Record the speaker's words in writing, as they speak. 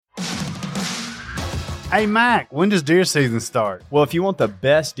Hey, Mac, when does deer season start? Well, if you want the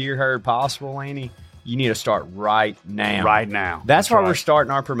best deer herd possible, Laney, you need to start right now. Right now. That's why right. we're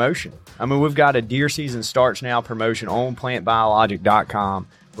starting our promotion. I mean, we've got a deer season starts now promotion on plantbiologic.com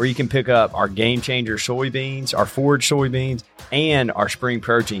where you can pick up our Game Changer soybeans, our forage soybeans, and our spring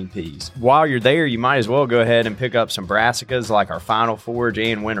protein peas. While you're there, you might as well go ahead and pick up some brassicas like our final forage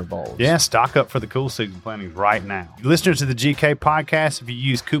and winter bulbs. Yeah, stock up for the cool season plantings right now. Listeners to the GK podcast, if you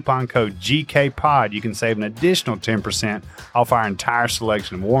use coupon code GKPOD, you can save an additional 10% off our entire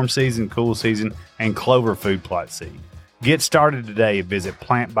selection of warm season, cool season, and clover food plot seed. Get started today. Visit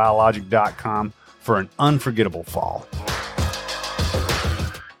plantbiologic.com for an unforgettable fall.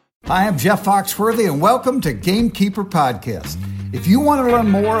 Hi, I'm Jeff Foxworthy, and welcome to Gamekeeper Podcast. If you want to learn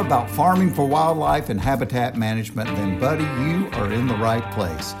more about farming for wildlife and habitat management, then, buddy, you are in the right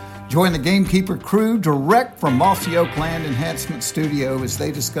place. Join the Gamekeeper crew direct from Mossy Oak Land Enhancement Studio as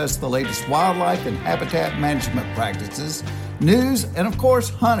they discuss the latest wildlife and habitat management practices, news, and, of course,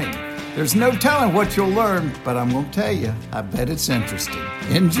 hunting. There's no telling what you'll learn, but I'm going to tell you, I bet it's interesting.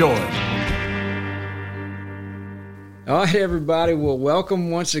 Enjoy. All right, everybody. Well, welcome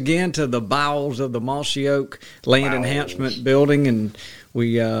once again to the bowels of the Mossy Oak Land Enhancement Building, and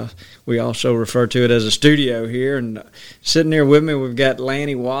we also refer to it as a studio here. And sitting here with me, we've got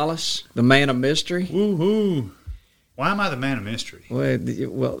Lanny Wallace, the man of mystery. Woohoo! Why am I the man of mystery?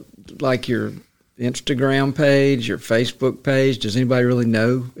 Well, like your Instagram page, your Facebook page. Does anybody really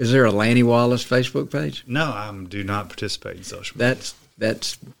know? Is there a Lanny Wallace Facebook page? No, I do not participate in social media.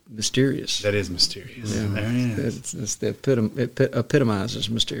 That's mysterious. That is mysterious. Yeah. There it is. It's the it epitomizes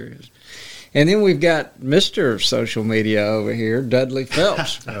mysterious. And then we've got Mr. Social Media over here, Dudley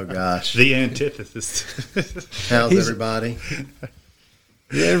Phelps. Oh, gosh. The antithesis. How's everybody?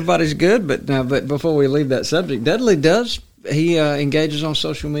 Yeah, everybody's good, but before we leave that subject, Dudley he engages on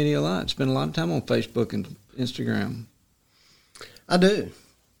social media a lot. Spend a lot of time on Facebook and Instagram. I do.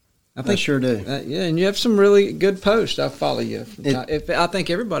 I sure do. Yeah, and you have some really good posts. I follow you. I think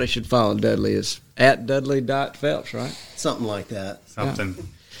everybody should follow Dudley. It's at Dudley.Phelps, right? Something like that. Something.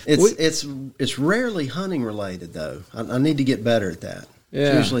 Yeah. It's rarely hunting related, though. I need to get better at that. Yeah.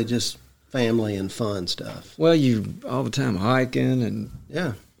 It's usually just family and fun stuff. Well, you all the time hiking and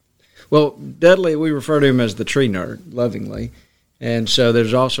yeah. Well, Dudley, we refer to him as the tree nerd, lovingly, and so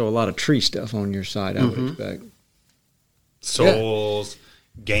there's also a lot of tree stuff on your site. I would expect Souls. Yeah.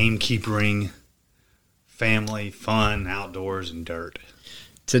 Gamekeepering, family, fun, outdoors, and dirt.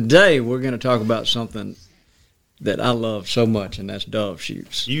 Today, we're going to talk about something that I love so much, and that's dove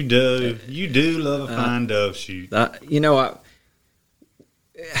shoots. You do. You do love a fine dove shoot. For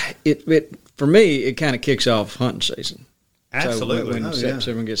me, it kind of kicks off hunting season. Absolutely. So when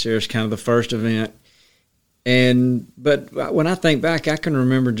September gets here, it's kind of the first event. But when I think back, I can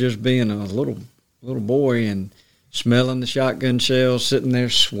remember just being a little boy and smelling the shotgun shells, sitting there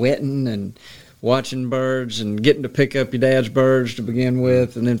sweating and watching birds and getting to pick up your dad's birds to begin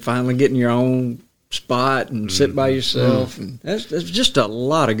with, and then finally getting your own spot and sit by yourself. And there's just a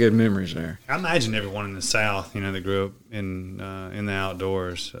lot of good memories there. I imagine everyone in the South, that grew up in the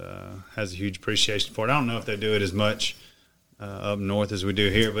outdoors, has a huge appreciation for it. I don't know if they do it as much up north as we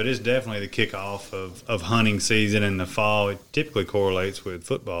do here, but it's definitely the kickoff of hunting season in the fall. It typically correlates with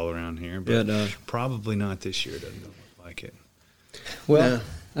football around here, but it does. Probably not this year. Doesn't look like it. Well, yeah.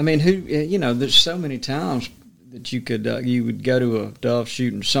 I mean, there's so many times that you would go to a dove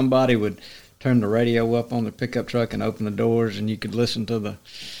shoot and somebody would turn the radio up on the pickup truck and open the doors, and you could listen to the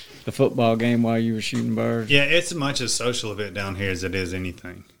football game while you were shooting birds. Yeah, it's as much a social event down here as it is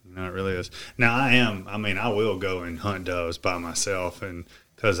anything. It really is. Now, I will go and hunt doves by myself, and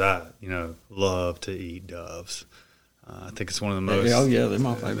because I, love to eat doves. I think it's one of the most. Oh, yeah, they're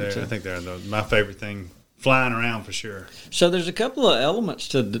my favorite. I think they're my favorite thing flying around for sure. So there's a couple of elements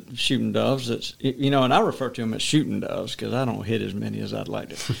to shooting doves that's, and I refer to them as shooting doves because I don't hit as many as I'd like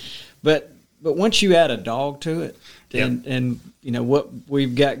to. But once you add a dog to it, and what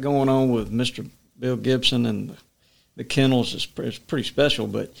we've got going on with Mr. Bill Gibson and the kennels is pretty special,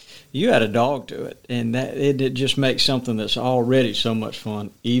 but you add a dog to it, and that it just makes something that's already so much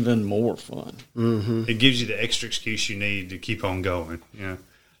fun even more fun. Mm-hmm. It gives you the extra excuse you need to keep on going.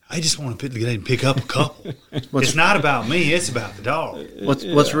 I just want to get in and pick up a couple. It's not about me; it's about the dog.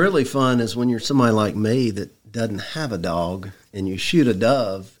 What's really fun is when you're somebody like me that doesn't have a dog, and you shoot a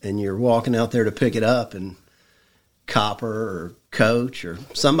dove, and you're walking out there to pick it up, and Copper or Coach or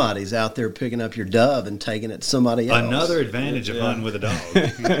somebody's out there picking up your dove and taking it to somebody else. Another advantage of hunting with a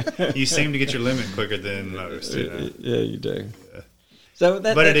dog. You seem to get your limit quicker than most. Yeah, you do. Yeah. So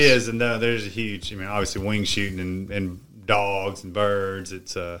it is, and there's a huge. Obviously, wing shooting and dogs and birds.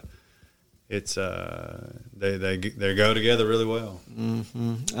 It's it's they go together really well.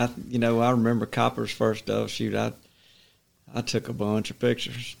 I remember Copper's first dove shoot. I took a bunch of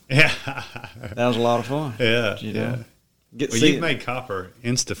pictures. Yeah, that was a lot of fun. Yeah, yeah. You've made Copper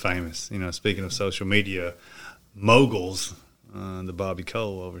Insta famous. Speaking of social media moguls, the Bobby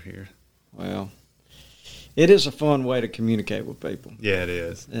Cole over here. Well, it is a fun way to communicate with people. Yeah, it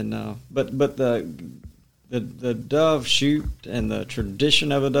is. And but the dove shoot and the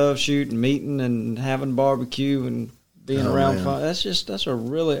tradition of a dove shoot and meeting and having barbecue and being around fun. That's a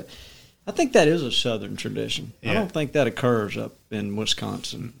really. I think that is a Southern tradition. Yeah. I don't think that occurs up in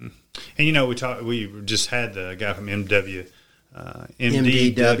Wisconsin. Mm-hmm. And we just had the guy from MDWF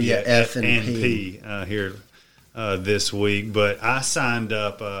here this week, but I signed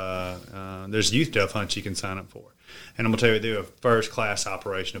up. There's youth dove hunts you can sign up for, and I'm gonna tell you, they do a first class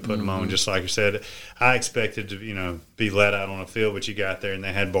operation to put them on. Just like you said, I expected to be let out on a field, but you got there and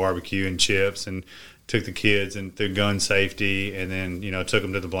they had barbecue and chips and took the kids and through gun safety, and then took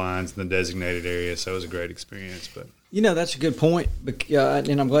them to the blinds in the designated area. So it was a great experience. But that's a good point,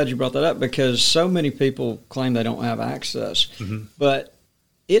 and I'm glad you brought that up because so many people claim they don't have access, but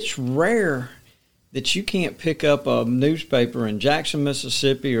it's rare that you can't pick up a newspaper in Jackson,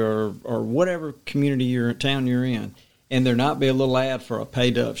 Mississippi, or whatever community town you're in, and there not be a little ad for a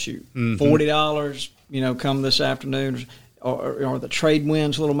pay dove shoot, $40. Come this afternoon. Or the trade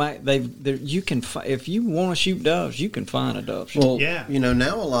winds little you can if you want to shoot doves, you can find a dove shoot. Well,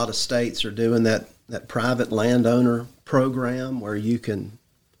 now a lot of states are doing that private landowner program where you can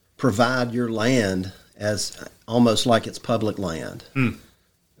provide your land as almost like it's public land,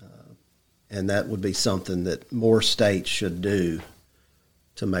 and that would be something that more states should do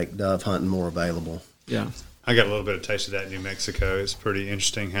to make dove hunting more available. Yeah, I got a little bit of taste of that in New Mexico. It's pretty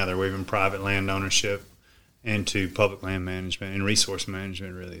interesting how they're weaving private land ownership into public land management and resource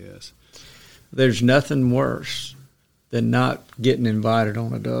management. It really is. There's nothing worse than not getting invited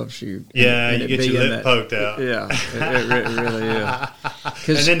on a dove shoot. Yeah, you get your lip poked out. Yeah, it really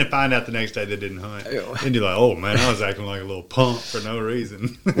is. And then to find out the next day they didn't hunt. And you're like, oh, man, I was acting like a little punk for no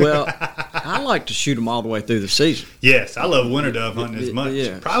reason. Well, I like to shoot them all the way through the season. Yes, I love winter dove hunting as much.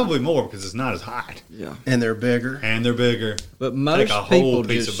 Yeah. Probably more because it's not as hot. Yeah. And they're bigger. But most take a whole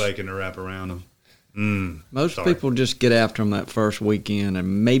piece of bacon to wrap around them. Most people just get after them that first weekend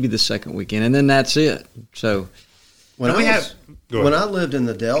and maybe the second weekend, and then that's it. So when I lived in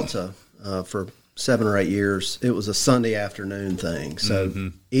the Delta for 7 or 8 years, it was a Sunday afternoon thing.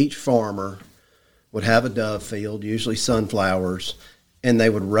 So each farmer would have a dove field, usually sunflowers, and they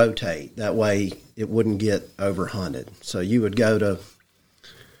would rotate. That way it wouldn't get overhunted. So you would go to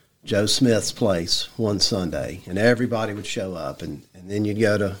Joe Smith's place one Sunday, and everybody would show up, and then you'd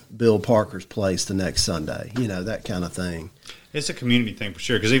go to Bill Parker's place the next Sunday, that kind of thing. It's a community thing for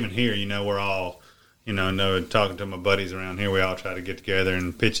sure, because even here, we're all, talking to my buddies around here, we all try to get together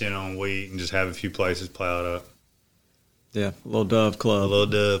and pitch in on wheat and just have a few places plowed up. Yeah, a little dove club.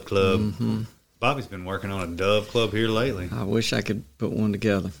 Mm-hmm. Bobby's been working on a dove club here lately. I wish I could put one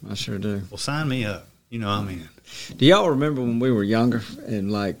together. I sure do. Well, sign me up. I'm in. Do y'all remember when we were younger,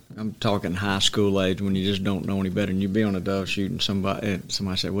 and I'm talking high school age, when you just don't know any better, and you'd be on a dove shoot, and somebody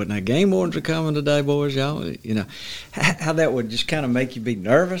said, "What? Now game wardens are coming today, boys, y'all." How that would just kind of make you be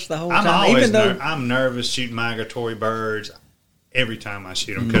nervous the whole time. I'm nervous shooting migratory birds every time I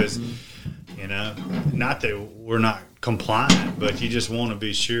shoot them because, not that we're not compliant, but you just want to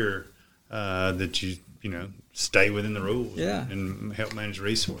be sure that you stay within the rules and help manage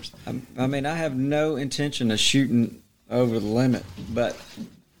resource. I have no intention of shooting over the limit, but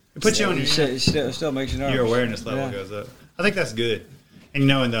it puts you on your it still makes you nervous. Your awareness level goes up. I think that's good.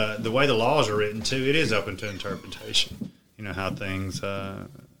 And and the way the laws are written too, it is open to interpretation. How things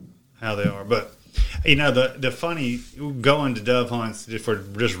how they are. But the funny going to dove hunts for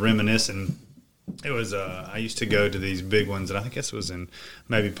just reminiscing. It was I used to go to these big ones, and I think this was in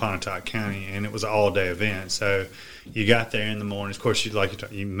maybe Pontotoc County, and it was an all-day event. So you got there in the morning. Of course, you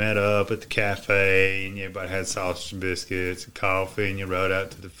met up at the cafe, and everybody had sausage and biscuits and coffee, and you rode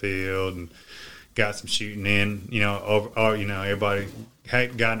out to the field and got some shooting in. Everybody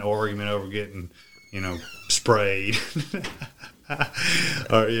had got an argument over getting sprayed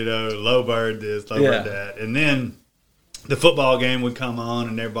or low bird this, low bird that, and then the football game would come on,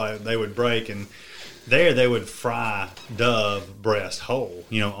 and they would break, and there they would fry dove breast whole,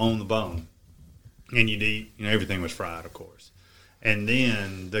 on the bone, and you'd eat. Everything was fried, of course, And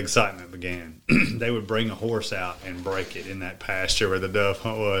then the excitement began. They would bring a horse out and break it in that pasture where the dove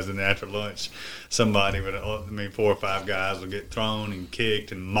hunt was. And after lunch, somebody would, 4 or 5 guys would get thrown and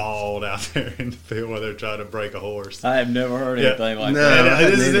kicked and mauled out there in the field while they're trying to break a horse. I have never heard anything like No.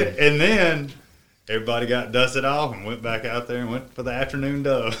 that. And then everybody got dusted off and went back out there and went for the afternoon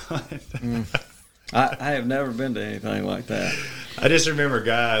dove. I have never been to anything like that. I just remember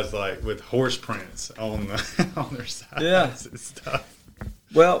guys like with horse prints on their sides and stuff.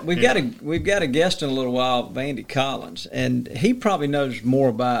 Well, we've got a guest in a little while, Vandy Collins, and he probably knows more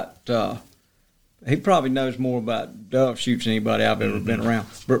about dove shoots than anybody I've ever been around.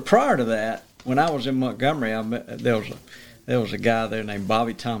 But prior to that, when I was in Montgomery, there was a guy there named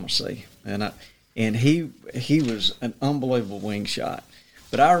Bobby Thomasy, and he was an unbelievable wing shot.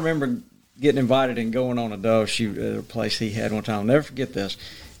 But I remember getting invited and going on a dove shoot at a place he had one time. I'll never forget this.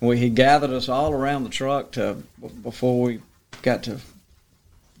 He gathered us all around the truck before we got to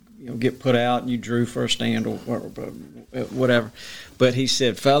get put out, and you drew for a stand or whatever. But he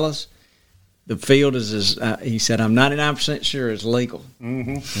said, fellas, the field is he said, I'm 99% sure it's legal.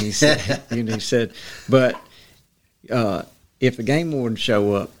 Mm-hmm. He said, but if the game warden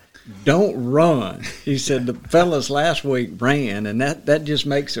show up, don't run. He said the fellas last week ran, and that just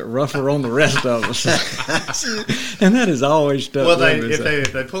makes it rougher on the rest of us. And that is always stuck. Well,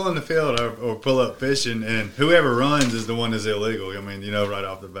 if they pull in the field or pull up fishing, and whoever runs is the one that's illegal. I mean, right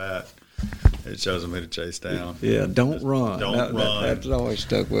off the bat, it shows them who to chase down. Yeah, don't run. Don't run. That's always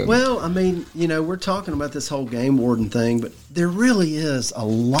stuck with me. Well, I mean, we're talking about this whole game warden thing, but there really is a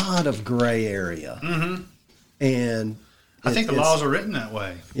lot of gray area. Mm-hmm. And I think the laws are written that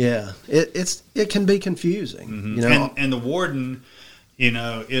way. Yeah, it can be confusing. Mm-hmm. And the warden,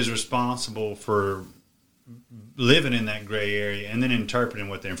 is responsible for living in that gray area and then interpreting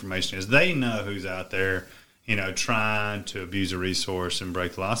what the information is. They know who's out there, trying to abuse a resource and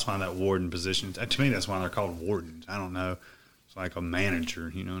break the law. That's why that warden position. To me, that's why they're called wardens. I don't know. It's like a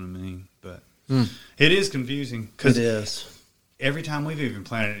manager. You know what I mean? But it is confusing because it is. Every time we've even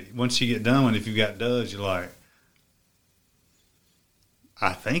planted it, once you get done, if you've got doves, you're like,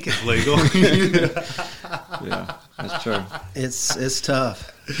 I think it's legal. Yeah, that's true. It's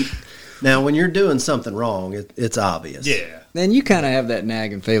tough. Now, when you're doing something wrong, it's obvious. Yeah. Then you kind of have that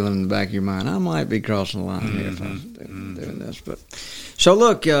nagging feeling in the back of your mind. I might be crossing the line here if I'm doing this. But so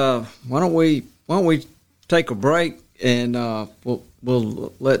look, why don't we take a break and we'll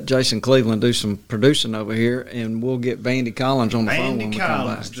let Jason Cleveland do some producing over here, and we'll get Vandy Collins on the phone when we come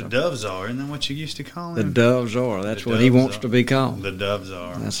back. The Doves are, isn't that what you used to call him? The Doves are. That's what he wants to be called. The Doves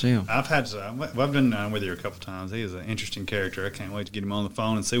are. That's him. I've been with you a couple times. He is an interesting character. I can't wait to get him on the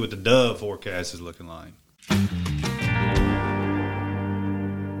phone and see what the dove forecast is looking like.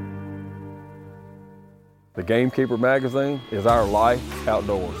 The Gamekeeper magazine is our life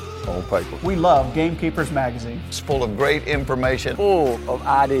outdoors on paper. We love Gamekeepers magazine. It's full of great information. Full of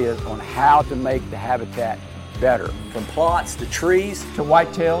ideas on how to make the habitat better. From plots to trees to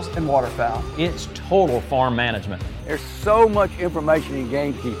whitetails and waterfowl. It's total farm management. There's so much information in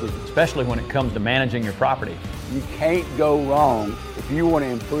Gamekeepers. Especially when it comes to managing your property. You can't go wrong if you want to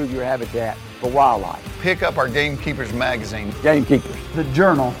improve your habitat for wildlife. Pick up our Gamekeepers magazine. Gamekeepers, the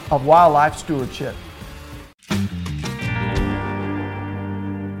Journal of Wildlife Stewardship.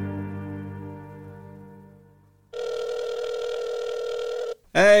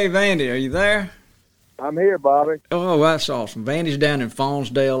 Hey, Vandy, are you there? I'm here, Bobby. Oh, that's awesome. Vandy's down in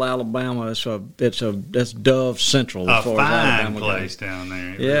Fawnsdale, Alabama. That's Dove Central as far as Alabama goes. A fine place down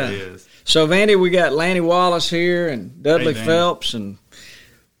there. It really is. So, Vandy, we got Lanny Wallace here and Dudley Phelps, and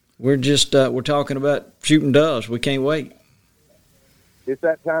we're just we're talking about shooting doves. We can't wait. It's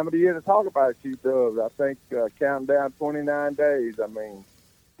that time of the year to talk about shoot doves. I think counting down 29 days. I mean,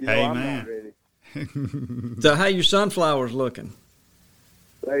 I'm not ready. So, how your sunflowers looking?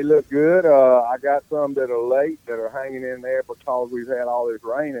 They look good. I got some that are late that are hanging in there because we've had all this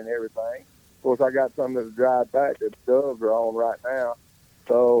rain and everything. Of course, I got some that are dried back that the doves are on right now.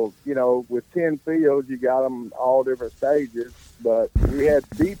 So, with 10 fields, you got them all different stages. But we had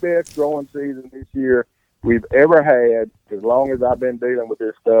the best growing season this year we've ever had as long as I've been dealing with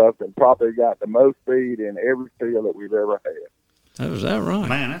this stuff, and probably got the most feed in every field that we've ever had. Oh, is that right?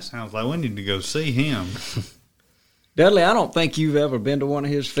 Man, that sounds like we need to go see him. Dudley, I don't think you've ever been to one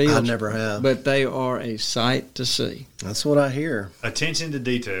of his fields. I never have. But they are a sight to see. That's what I hear. Attention to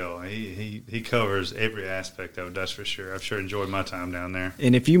detail. He covers every aspect of it, that's for sure. I've sure enjoyed my time down there.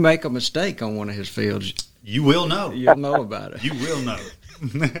 And if you make a mistake on one of his fields, you will know. You'll know about it. You will know.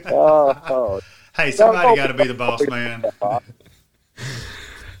 Hey, somebody got to be the boss man.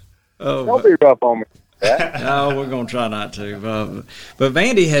 Don't be rough on me. that. No, we're going to try not to. But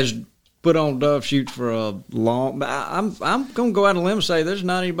Vandy has put on dove shoots for a long. I'm going to go out on a limb and say there's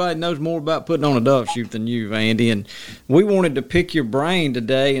not anybody that knows more about putting on a dove shoot than you, Vandy. And we wanted to pick your brain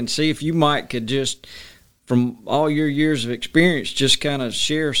today and see if you could just, from all your years of experience, just kind of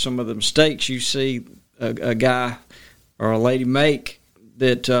share some of the mistakes you see a guy or a lady make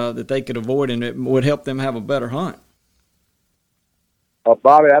that they could avoid, and it would help them have a better hunt.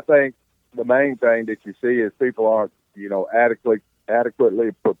 Bobby, I think the main thing that you see is people aren't,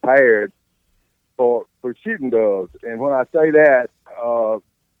 adequately prepared for shooting doves. And when I say that,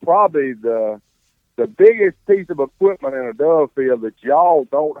 probably the biggest piece of equipment in a dove field that y'all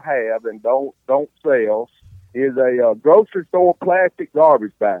don't have and don't sell is a grocery store plastic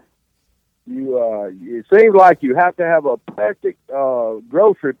garbage bag. It seems like you have to have a plastic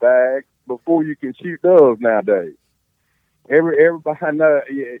grocery bag before you can shoot doves nowadays. Everybody, I know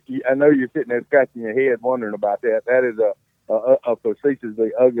you're sitting there scratching your head wondering about that. That is a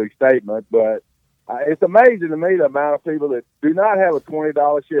facetiously ugly statement, but it's amazing to me the amount of people that do not have a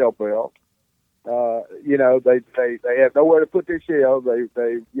 $20 shell belt. They have nowhere to put their shells. They're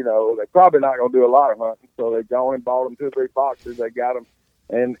probably not going to do a lot of hunting, so they've gone and bought them 2 or 3 boxes. They got them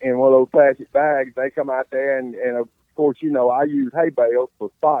in one of those plastic bags. They come out there and of course, I use hay bales for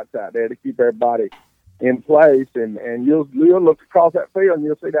spots out there to keep everybody in place, and you'll look across that field and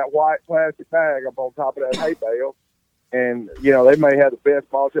you'll see that white plastic bag up on top of that hay bale. And, they may have the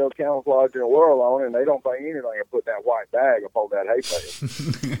best ball-tail camouflage in the world on, and they don't think anything will put that white bag up on that hay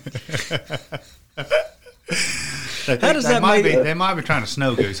bale. How does that make They might be trying to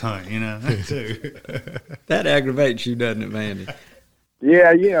snow goose hunt, too. That aggravates you, doesn't it, Vandy?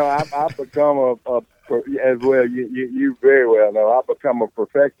 Yeah, I've become as well, you very well know, I've become a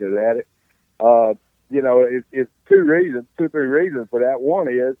perfectionist at it. It's 2 reasons, 2-3 reasons for that. One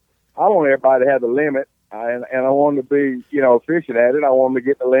is I want everybody to have the limit. And I want them to be, efficient at it. I want them to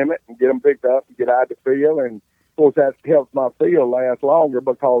get the limit and get them picked up and get out of the field. And, of course, that helps my field last longer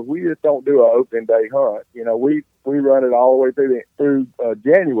because we just don't do an opening day hunt. We run it all the way through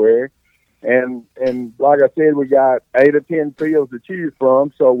January. And like I said, we got 8 or 10 fields to choose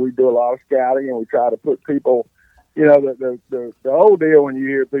from. So we do a lot of scouting and we try to put people, the old deal when you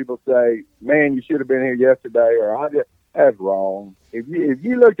hear people say, man, you should have been here yesterday, or that's wrong. If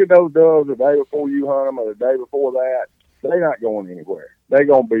you looked at those doves the day before you hunt them or the day before that, they're not going anywhere. They're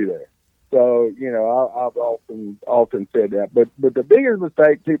going to be there. So, I've often said that. But the biggest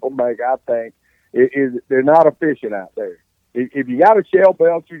mistake people make, I think, is they're not efficient out there. If you got a shell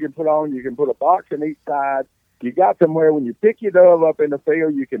belt you can put on, you can put a box on each side. You got somewhere when you pick your dove up in the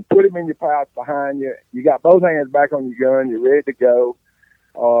field, you can put him in your pouch behind you. You got both hands back on your gun. You're ready to go.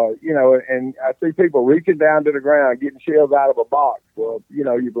 And I see people reaching down to the ground, getting shells out of a box. Well,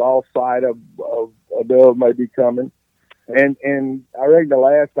 you've lost sight of a dove may be coming. And I reckon the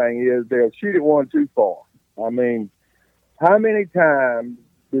last thing is they'll shoot it one too far. I mean, how many times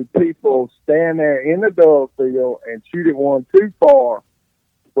do people stand there in the dove field and shoot it one too far,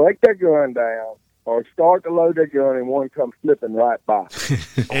 break their gun down, or start to load their gun and one comes slipping right by?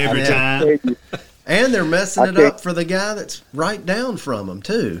 Every time. And they're messing it up for the guy that's right down from them,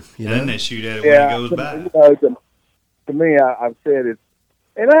 too. And then they shoot at it when it goes by. To me, I've said it.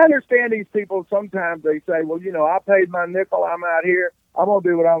 And I understand these people, sometimes they say, well, I paid my nickel, I'm out here, I'm going to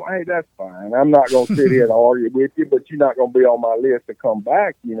do what I want. Hey, that's fine. I'm not going to sit here and argue with you, but you're not going to be on my list to come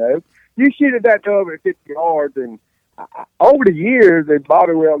back, You shoot at that dove at 50 yards, and over the years, as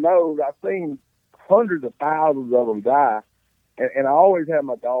Bobby well knows, I've seen hundreds of thousands of them die, and I always have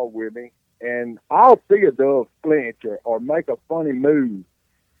my dog with me. And I'll see a dove flinch or make a funny move,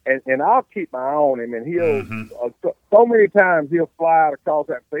 and I'll keep my eye on him. And he'll so many times he'll fly out across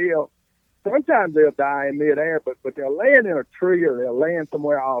that field. Sometimes they'll die in midair, but they'll land in a tree or they'll land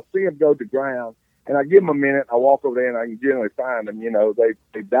somewhere. I'll see them go to ground, and I give them a minute. I walk over there, and I can generally find them.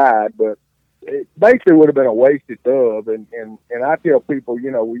 They died, but it basically would have been a wasted dove. And I tell people,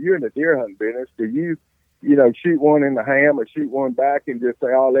 when you're in the deer hunting business, do you shoot one in the ham or shoot one back and just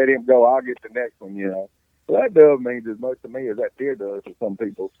say, oh, let him go, I'll get the next one, So that dove means as much to me as that deer does to some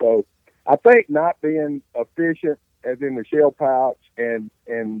people. So I think not being efficient as in the shell pouch and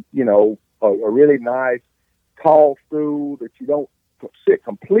a really nice tall stool that you don't sit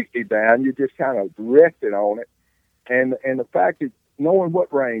completely down, you just kind of rested on it. And the fact that knowing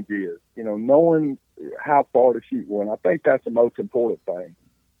what range is, knowing how far to shoot one, I think that's the most important thing.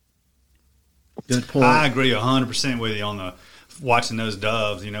 Good point. I agree 100% with you on the watching those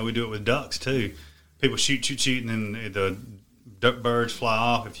doves. We do it with ducks too. People shoot, and then the duck birds fly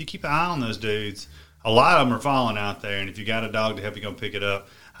off. If you keep an eye on those dudes, a lot of them are falling out there. And if you got a dog to help you go pick it up,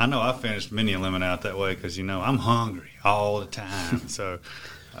 I know I finished many a lemon out that way because, I'm hungry all the time. So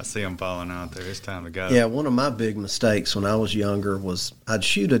I see them falling out there. It's time to go. Yeah, one of my big mistakes when I was younger was I'd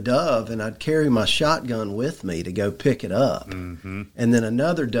shoot a dove and I'd carry my shotgun with me to go pick it up. Mm-hmm. And then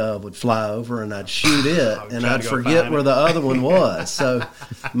another dove would fly over and I'd shoot it and I'd forget where the other one was. So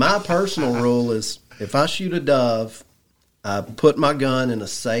my personal rule is if I shoot a dove, I put my gun in a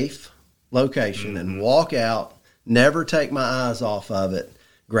safe location and walk out, never take my eyes off of it,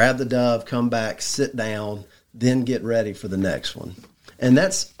 grab the dove, come back, sit down, then get ready for the next one. And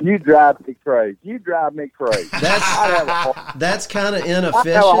that's you drive me crazy. That's kind of inefficient. I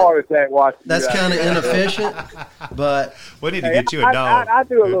have a heart attack watching. That's kind of inefficient, but we need to get you a dog. I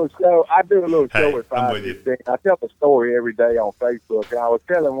do a little show. With 515. I tell the story every day on Facebook, and I was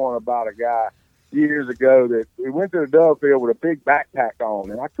telling one about a guy years ago that we went to the dove field with a big backpack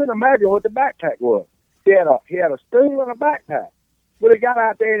on, and I couldn't imagine what the backpack was. He had a stool and a backpack. But he got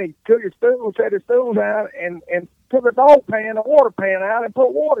out there and he took his stool, set his stool down, and took a dog pan, a water pan out, and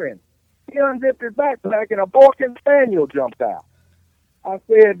put water in. He unzipped his backpack, and a Borkin Spaniel jumped out. I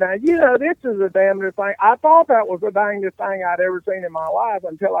said, now, this is the damnedest thing. I thought that was the dangest thing I'd ever seen in my life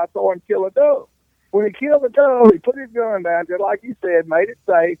until I saw him kill a dove. When he killed the dove, he put his gun down, just like you said, made it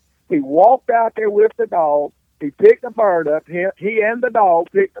safe. He walked out there with the dog. He picked the bird up. He and the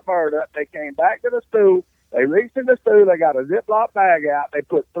dog picked the bird up. They came back to the stool. They reached in the stool. They got a Ziploc bag out. They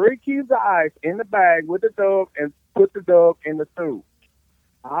put 3 cubes of ice in the bag with the dove and put the dove in the stool.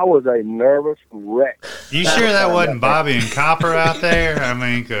 I was a nervous wreck. You sure that wasn't Bobby and Copper out there? I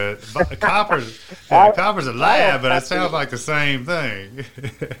mean, Copper's a lab, but it sounds like the same thing.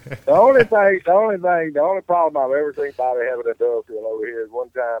 The only problem I've ever seen Bobby having a dove field over here is one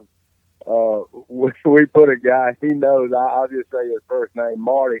time we put a guy, he knows, I'll just say his first name,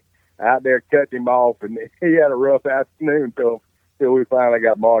 Marty, out there cut him off, and he had a rough afternoon till we finally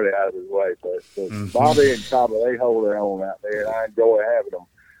got Marty out of his way. But Bobby and Copper, they hold their own out there, and I enjoy having them.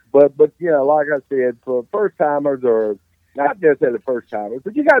 But like I said, for first timers, or not just at the first timers,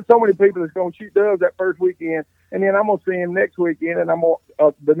 but you got so many people that's going to shoot doves that first weekend, and then I'm going to see him next weekend, and I'm going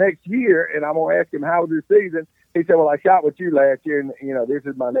the next year, and I'm going to ask him how was his season. He said, "Well, I shot with you last year, and this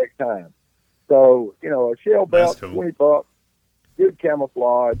is my next time." So a shell belt, cool. $20. Good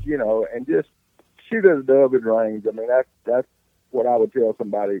camouflage, and just shoot at a dove in range. I mean, that's what I would tell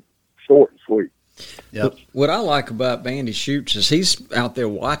somebody, short and sweet. Yep. What I like about Bandy Shoots is he's out there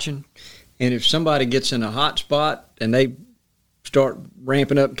watching, and if somebody gets in a hot spot and they start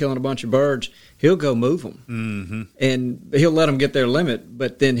ramping up, killing a bunch of birds, he'll go move them, and he'll let them get their limit.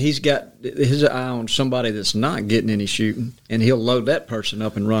 But then he's got his eye on somebody that's not getting any shooting, and he'll load that person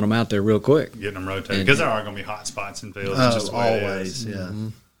up and run them out there real quick. Getting them rotated because there are going to be hot spots in fields. It's just always, yeah.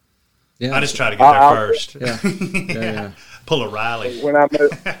 I just try to get there first. Yeah. Pull a Riley. When I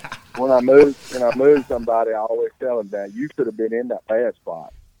move somebody, I always tell them that you should have been in that bad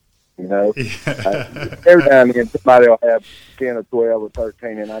spot. Every now and then somebody will have 10 or 12 or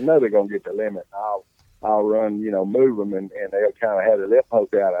 13, and I know they're going to get the limit. I'll run, move them, and they'll kind of have their lip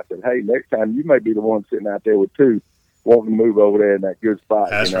poked out. I said, hey, next time you may be the one sitting out there with 2 wanting to move over there in that good spot.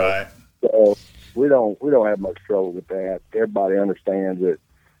 That's right. So we don't have much trouble with that. Everybody understands that.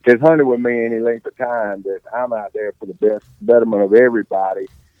 Has hunted with me any length of time that I'm out there for the betterment of everybody.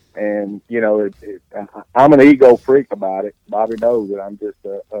 And, I'm an ego freak about it. Bobby knows that I'm just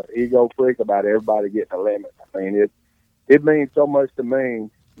an ego freak about everybody getting a limit. I mean, it means so much to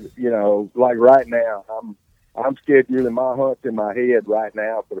me, like right now, I'm scheduling my hunts in my head right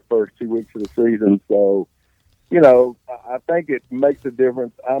now for the first 2 weeks of the season. So, I think it makes a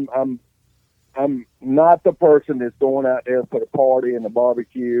difference. I'm not the person that's going out there for the party and the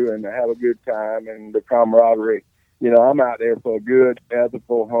barbecue and to have a good time and the camaraderie. I'm out there for a good,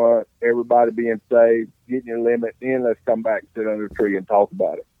 ethical hunt, everybody being safe, getting your limit, then let's come back and sit under a tree and talk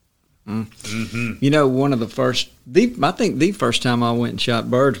about it. Mm-hmm. One of the first, I think the first time I went and shot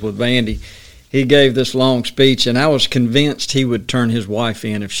birds with Vandy, he gave this long speech, and I was convinced he would turn his wife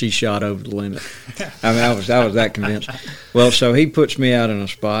in if she shot over the limit. I mean, I was that convinced. Well, so he puts me out in a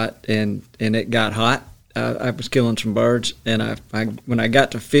spot, and it got hot. I was killing some birds, and I when I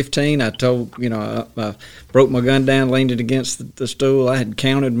got to 15, I told, I broke my gun down, leaned it against the stool. I had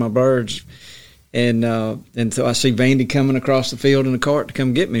counted my birds, and so I see Vandy coming across the field in a cart to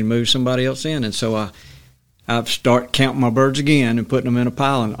come get me and move somebody else in, and so I start counting my birds again and putting them in a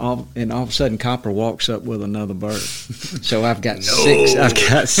pile, and all of a sudden Copper walks up with another bird. So I've got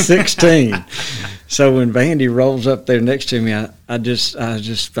 16. So when Vandy rolls up there next to me, I said,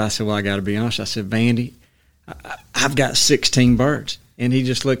 well, I got to be honest. I said, Vandy, I've got 16 birds. And he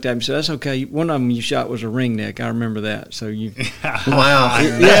just looked at me and said, "That's okay. One of them you shot was a ringneck. I remember that." So you, Wow.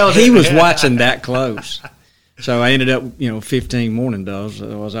 yeah, he was watching that close. So I ended up, 15 mourning doves.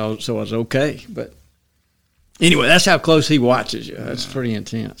 So I was okay. But anyway, that's how close he watches you. That's pretty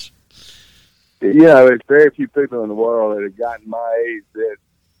intense. There's very few people in the world that have gotten my age that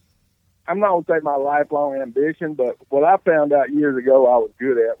I'm not going to say my lifelong ambition, but what I found out years ago I was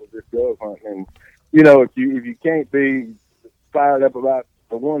good at was this dove hunting. And, if you can't be fired up about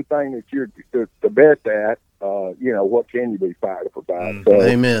the one thing that you're the best at, what can you be fired up about? So,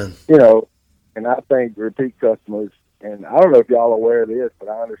 Amen. And I think repeat customers, and I don't know if y'all are aware of this, but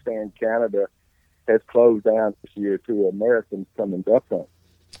I understand Canada has closed down this year to Americans coming duck hunting.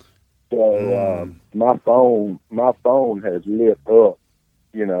 So my phone has lit up,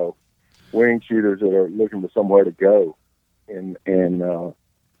 wing shooters that are looking for somewhere to go, and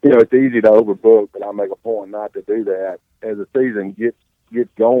it's easy to overbook, but I make a point not to do that. As the season gets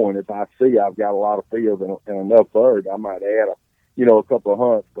going, if I see I've got a lot of fields and enough birds, I might add a couple of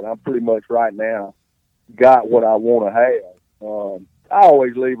hunts. But I'm pretty much right now got what I want to have. I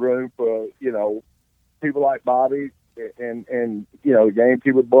always leave room for people like Bobby and the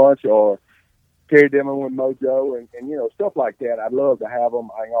Gamekeeper bunch or Terry Dimon with Mojo and stuff like that. I'd love to have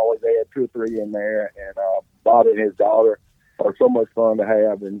them. I can always add 2 or 3 in there. And Bobby and his daughter are so much fun to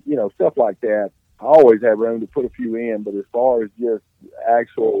have, and stuff like that. I always have room to put a few in, but as far as just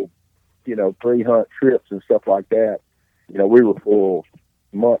actual, pre-hunt trips and stuff like that, we were full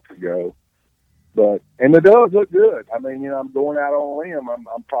months ago. And the doves look good. I mean, I'm going out on a limb.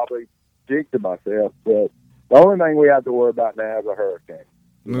 I'm probably jinxing myself, but the only thing we have to worry about now is a hurricane.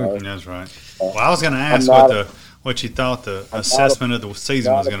 That's right. Well, I was going to ask what you thought the assessment of the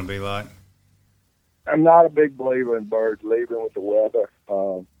season was going to be like. I'm not a big believer in birds leaving with the weather.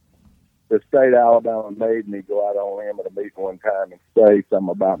 The state of Alabama made me go out on a limb at a meeting one time and say something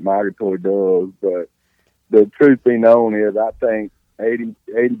about migratory doves, but the truth be known is I think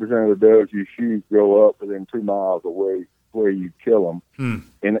 80% of the doves you shoot grow up within 2 miles of where you kill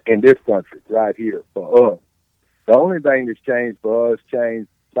them in this country right here for us. The only thing that's changed for us,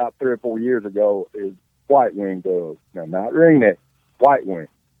 about 3 or 4 years ago, is white-winged doves. Now, not ringneck, white-winged.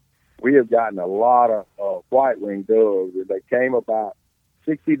 We have gotten a lot of white-winged doves. They came about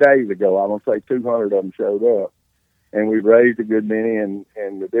 60 days ago. I'm going to say 200 of them showed up. And we've raised a good many, and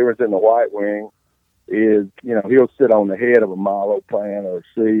the difference in the white-wing is, he'll sit on the head of a milo plant or a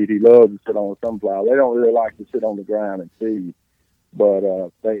seed. He loves to sit on a sunflower. They don't really like to sit on the ground and feed. But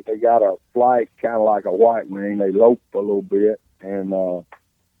they got a flight kind of like a white wing. They lope a little bit, and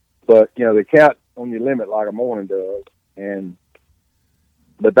but they count on your limit like a mourning dove.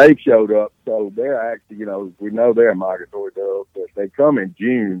 But they've showed up, so they're actually we know they're migratory doves. But they come in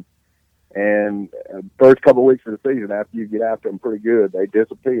June, and first couple of weeks of the season after you get after them pretty good, they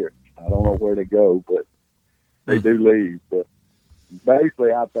disappear. I don't know where they go, but they do leave. But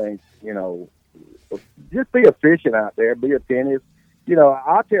basically, I think just be efficient out there, be attentive.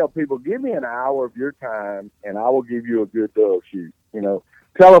 I tell people, give me an hour of your time, and I will give you a good dove shoot.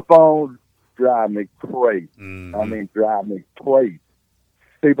 Telephones drive me crazy. Mm-hmm. I mean, drive me crazy.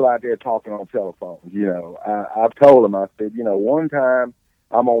 People out there talking on telephones. I've told them, I said, one time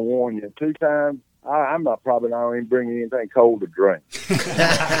I'm gonna warn you. 2 times, I'm not even bringing anything cold to drink. And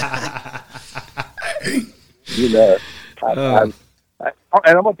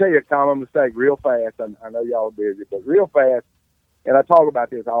I'm gonna tell you a common mistake real fast. I know y'all are busy, but real fast. And I talk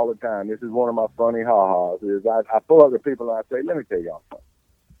about this all the time. This is one of my funny ha-has. Is I pull up to people and I say, let me tell y'all something.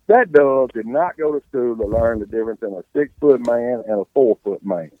 That dove did not go to school to learn the difference in a 6-foot man and a 4-foot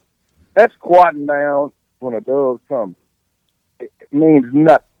man. That's squatting down when a dove comes. It means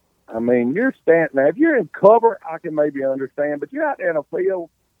nothing. I mean, you're standing now. If you're in cover, I can maybe understand. But you're out there in a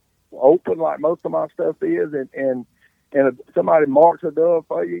field, open like most of my stuff is, and somebody marks a dove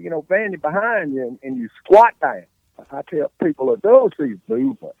for you, standing behind you, and you squat down. I tell people, a dove sees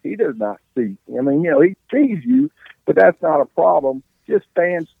movement. He does not see. I mean, he sees you, but that's not a problem. Just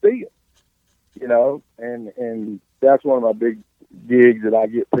stand still, and that's one of my big gigs that I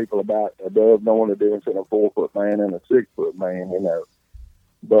get people about a dove knowing the difference in a 4-foot man and a 6-foot man,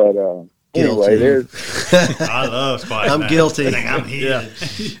 But anyway, there's. I love squatting. I'm guilty. I'm here.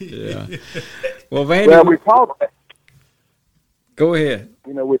 Yeah. Well, Vandy, we taught that. Go ahead.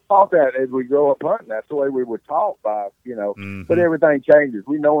 We taught that as we grow up hunting. That's the way we were taught by, But everything changes.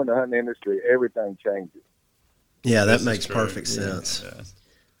 We know in the hunting industry, everything changes. Yeah, that makes perfect sense. Yeah.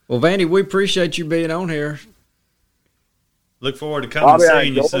 Well, Vandy, we appreciate you being on here. Look forward to coming and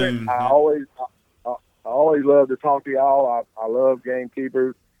seeing you soon. I always love to talk to y'all. I love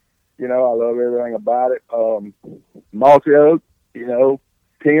Gamekeepers. I love everything about it. Mossy Oak,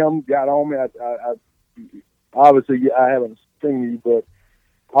 Tim got on me. I obviously I haven't seen you, but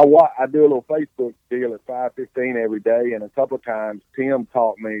I do a little Facebook deal at 5:15 every day, and a couple of times Tim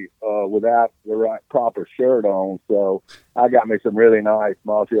caught me without the right proper shirt on. So I got me some really nice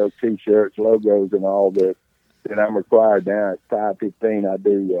Mossy Oak T-shirts, logos, and all that I'm required now. At 5:15, I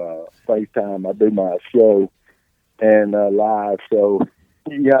do FaceTime. I do my show and live. So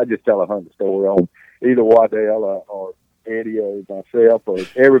I just tell a hunting story on either Waddell or Eddie or myself or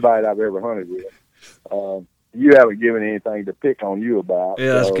everybody I've ever hunted with. You haven't given anything to pick on you about.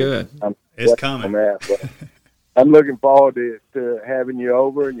 Yeah, that's good. It's coming. On that, but I'm looking forward to having you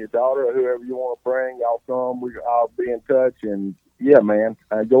over, and your daughter or whoever you want to bring. Y'all come. I'll be in touch. And, yeah, man,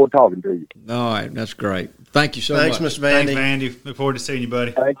 I enjoyed talking to you. All right. That's great. Thank you so much. Thanks, Mr. Vandy. Thanks, Vandy. Look forward to seeing you,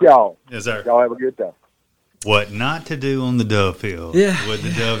 buddy. Thank y'all. Yes, sir. Y'all have a good time. What not to do on the dove field. Yeah. What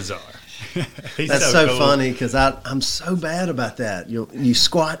the doves are. That's so cool. Funny because I'm so bad about that. You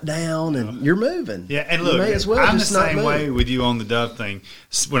squat down and you're moving. Yeah, and look, you may as well I'm just the not same move. way with you on the dove thing.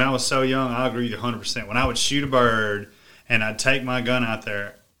 When I was so young, I agree with you 100%. When I would shoot a bird and I'd take my gun out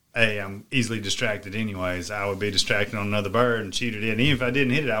there, I'm easily distracted anyways. I would be distracted on another bird and shoot it in. Even if I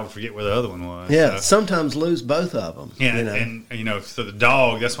didn't hit it, I would forget where the other one was. Yeah, sometimes lose both of them. Yeah, and so the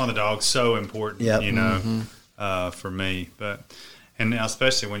dog, that's why the dog's so important, for me. And now,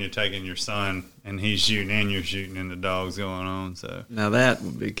 especially when you're taking your son and he's shooting and you're shooting and the dog's going on. So now that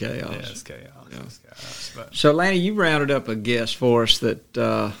would be chaos. Yeah, it's chaos. Yeah. It's chaos. But. So, Lanny, you rounded up a guest for us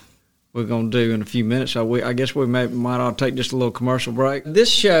that we're going to do in a few minutes. So I guess we might ought to take just a little commercial break.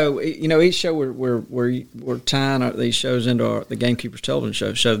 This show, each show we're tying these shows into the Gamekeepers television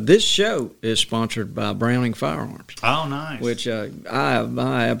show. So this show is sponsored by Browning Firearms. Oh, nice. Which I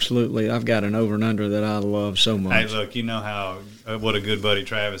absolutely, I've got an over and under that I love so much. Hey, look, you know what a good buddy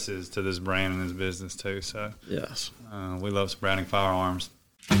Travis is to this brand and his business too. So yes, we love Browning Firearms.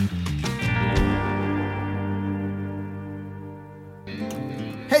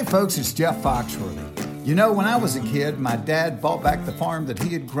 Hey folks, it's Jeff Foxworthy. When I was a kid, my dad bought back the farm that he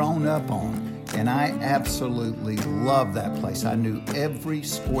had grown up on, and I absolutely loved that place. I knew every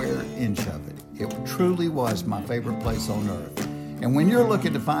square inch of it. It truly was my favorite place on earth. And when you're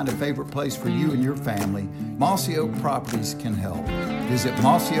looking to find a favorite place for you and your family, Mossy Oak Properties can help. Visit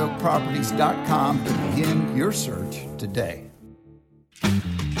mossyoakproperties.com to begin your search today.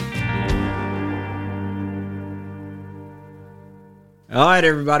 All right,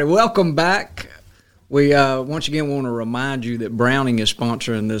 everybody, welcome back. We once again want to remind you that Browning is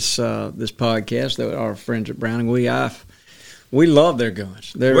sponsoring this podcast. That our friends at Browning, we love their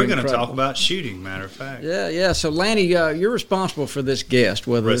guns. We're going to talk about shooting, matter of fact. Yeah. So, Lanny, you're responsible for this guest,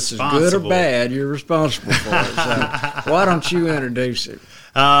 whether this is good or bad. You're responsible for it. So, why don't you introduce it?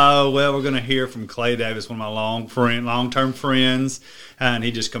 Well, we're going to hear from Clay Davis, one of my long-term friends, and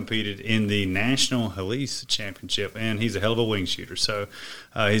he just competed in the National Helise Championship, and he's a hell of a wing shooter. So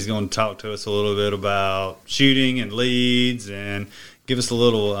he's going to talk to us a little bit about shooting and leads and give us a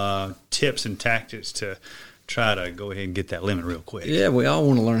little tips and tactics to try to go ahead and get that limit real quick. Yeah, we all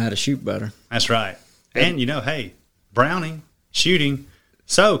want to learn how to shoot better. That's right. And, hey, Browning, shooting.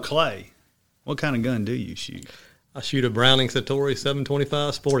 So, Clay, what kind of gun do you shoot? I shoot a Browning Satori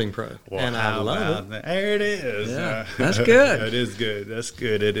 725 Sporting Pro, and I love it. There it is. Yeah, that's good. It is good. That's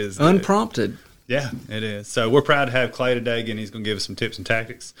good. It is good. Unprompted. Yeah, it is. So we're proud to have Clay today. Again, he's going to give us some tips and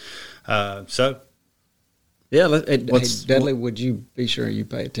tactics. Yeah, hey, Dudley, would you be sure you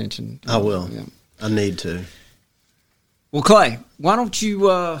pay attention? I will. Yeah. I need to. Well, Clay, why don't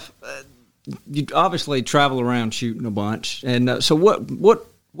you you obviously travel around shooting a bunch, and so what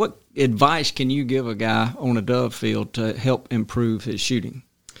advice can you give a guy on a dove field to help improve his shooting?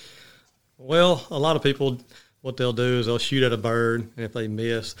 Well, a lot of people, what they'll do is they'll shoot at a bird, and if they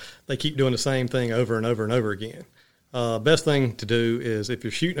miss, they keep doing the same thing over and over and over again. Best thing to do is if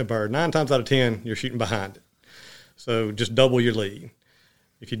you're shooting a bird, 9 times out of 10, you're shooting behind it. So just double your lead.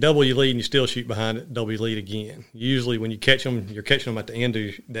 If you double your lead and you still shoot behind it, double your lead again. Usually when you catch them, you're catching them at the end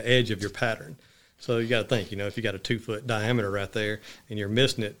of the edge of your pattern. So you got to think, if you got a 2-foot diameter right there and you're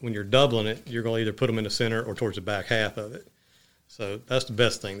missing it, when you're doubling it, you're going to either put them in the center or towards the back half of it. So that's the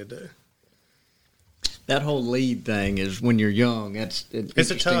best thing to do. That whole lead thing is when you're young. It's an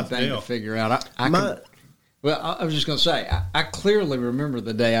interesting thing to figure out. I was just going to say, I clearly remember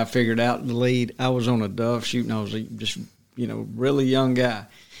the day I figured out the lead. I was on a dove shooting. I was just, really young guy.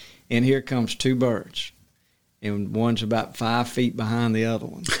 And here comes 2 birds. And one's about 5 feet behind the other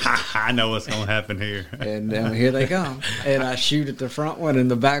one. I know what's going to happen here. And here they come. And I shoot at the front one, and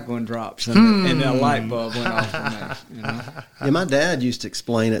the back one drops. And a light bulb went off for me. Yeah, my dad used to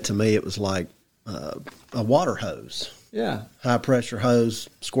explain it to me. It was like a water hose. Yeah. High pressure hose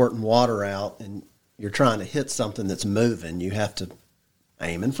squirting water out, and you're trying to hit something that's moving. You have to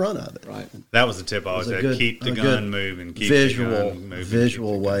aim in front of it. Right. That was the tip I always had. Keep the gun moving. Keep visual, the gun moving.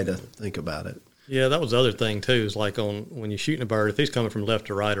 visual way to think about it. Yeah, that was the other thing too. Is like when you're shooting a bird, if he's coming from left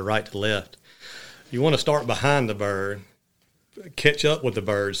to right or right to left, you want to start behind the bird, catch up with the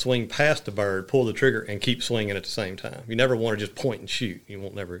bird, swing past the bird, pull the trigger, and keep swinging at the same time. You never want to just point and shoot. You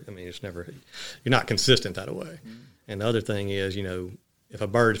won't never. I mean, it's never. You're not consistent that way. Mm-hmm. And the other thing is, if a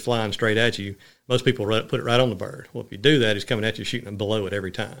bird's flying straight at you, most people put it right on the bird. Well, if you do that, he's coming at you, shooting him below it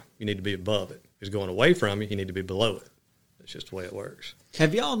every time. You need to be above it. If he's going away from you, you need to be below it. That's just the way it works.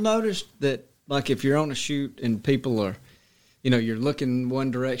 Have y'all noticed that, like, if you're on a shoot and people are, you're looking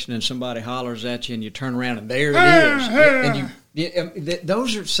one direction and somebody hollers at you and you turn around and there it is. And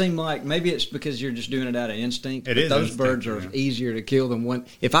those seem like, maybe it's because you're just doing it out of instinct. It is. Those birds are easier to kill than one.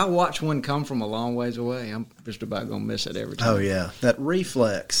 If I watch one come from a long ways away, I'm just about going to miss it every time. Oh, yeah. That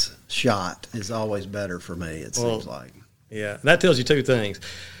reflex shot is always better for me, it seems like. Yeah, that tells you two things.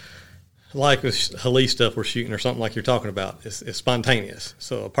 Like with Hallie stuff we're shooting or something like you're talking about, it's spontaneous.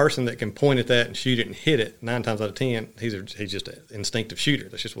 So a person that can point at that and shoot it and hit it 9 times out of 10, he's just an instinctive shooter.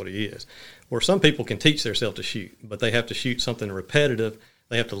 That's just what he is. Where some people can teach themselves to shoot, but they have to shoot something repetitive.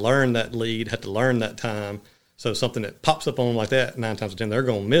 They have to learn that lead, have to learn that time. So something that pops up on them like that 9 times out of 10, they're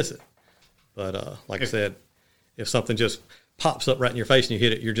going to miss it. But like I said, if something just pops up right in your face and you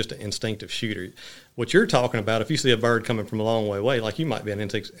hit it, you're just an instinctive shooter. What you're talking about, if you see a bird coming from a long way away, like you might be an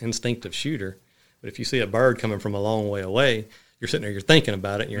instinctive shooter, but if you see a bird coming from a long way away, you're sitting there, you're thinking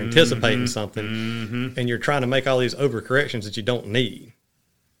about it, and you're anticipating something, and you're trying to make all these overcorrections that you don't need.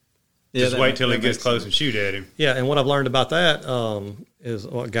 Yeah, just wait till he gets close and shoot at him. Yeah, and what I've learned about that is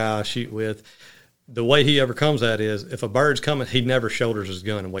what guy I shoot with, the way he overcomes that is if a bird's coming, he never shoulders his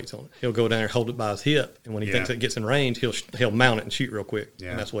gun and waits on it. He'll go down there, hold it by his hip, and when he thinks it gets in range, he'll mount it and shoot real quick.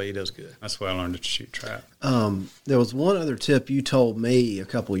 Yeah. And that's the way he does good. That's the way I learned to shoot trap. There was one other tip you told me a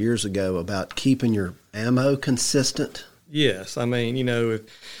couple of years ago about keeping your ammo consistent. Yes. I mean,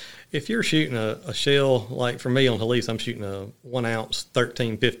 if you're shooting a shell, like for me on Hallie, I'm shooting a 1 ounce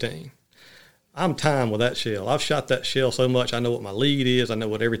 13-15. I'm timed with that shell. I've shot that shell so much, I know what my lead is. I know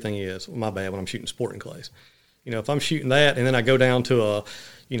what everything is. My bad when I'm shooting sporting clays. If I'm shooting that and then I go down to a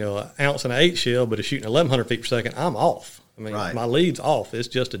 1 ounce and an 8 shell, but it's shooting 1,100 feet per second, I'm off. I mean, my lead's off. It's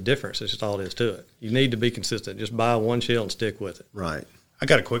just a difference. It's just all it is to it. You need to be consistent. Just buy one shell and stick with it. Right. I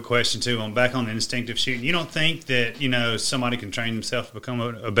got a quick question, too, back on instinctive shooting. You don't think that, somebody can train themselves to become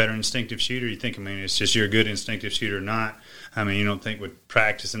a better instinctive shooter? You think, it's just you're a good instinctive shooter or not? I mean, you don't think with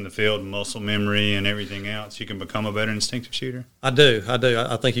practice in the field and muscle memory and everything else, you can become a better instinctive shooter? I do.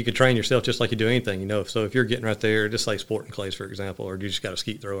 I think you could train yourself just like you do anything, So if you're getting right there, just say sporting clays, for example, or you just got a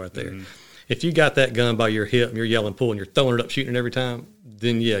skeet throw right there. Mm-hmm. If you got that gun by your hip and you're yelling pull and you're throwing it up, shooting it every time,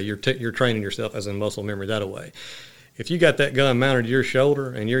 then, yeah, you're training yourself as in muscle memory that way. If you got that gun mounted to your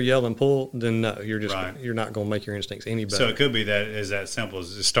shoulder and you're yelling pull, then no, you're not going to make your instincts any better. So it could be that simple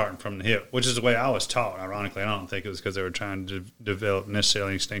as just starting from the hip, which is the way I was taught. Ironically, I don't think it was because they were trying to develop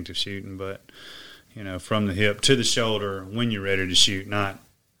necessarily instinctive shooting, but from the hip to the shoulder when you're ready to shoot, not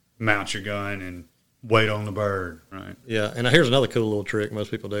mount your gun and wait on the bird, right? Yeah, and here's another cool little trick most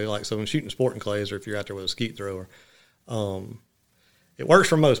people do. Like, so when shooting sporting clays or if you're out there with a skeet thrower, it works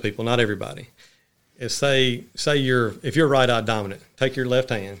for most people, not everybody. Is say if you're right-eye dominant, take your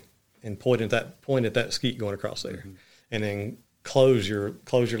left hand and point at that skeet going across there, and then close your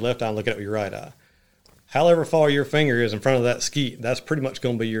left eye and look at it with your right eye. However far your finger is in front of that skeet, that's pretty much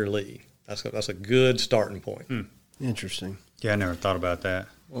going to be your lead. That's a good starting point. Interesting. Yeah, I never thought about that.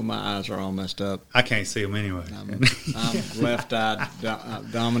 Well, my eyes are all messed up. I can't see them anyway. I'm left-eye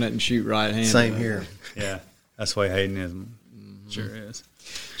dominant and shoot right-handed. Same here. Yeah, that's the way Hayden is. Sure is.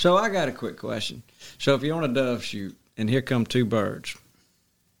 So I got a quick question. So if you're on a dove shoot and here come 2 birds,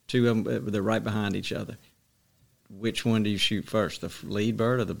 2 of them, they're right behind each other, which one do you shoot first, the lead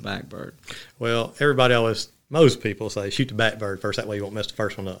bird or the back bird? Well, most people say shoot the back bird first. That way you won't mess the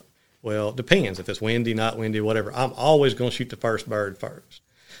first one up. Well, it depends. If it's windy, not windy, whatever, I'm always going to shoot the first bird first.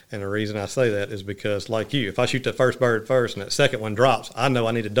 And the reason I say that is because, like you, if I shoot the first bird first and that second one drops, I know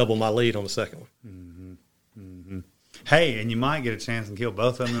I need to double my lead on the second one. Mm-hmm. Hey, and you might get a chance and kill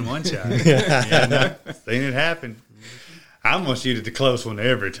both of them in one shot. Seen it happen. I'm going to shoot at the close one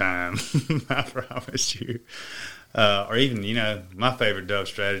every time. I promise you. Or even, my favorite dove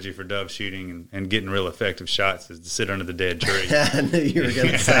strategy for dove shooting and getting real effective shots is to sit under the dead tree. I knew you were going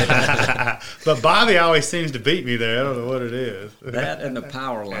to say that. But Bobby always seems to beat me there. I don't know what it is. That and the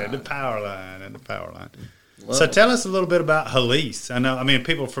power line. The power line. So tell us a little bit about Halise. I mean,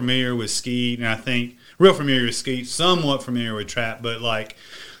 people are familiar with skeet, and I think real familiar with skeet, somewhat familiar with trap, but like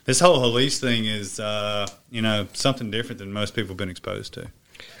this whole Halise thing is, something different than most people have been exposed to.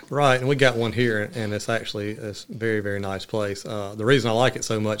 Right, and we got one here, and it's actually a very, very nice place. The reason I like it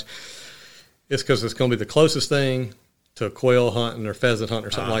so much is because it's going to be the closest thing to quail hunting or pheasant hunting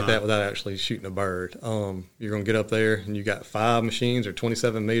or something like that without actually shooting a bird. You're going to get up there, and you got 5 machines or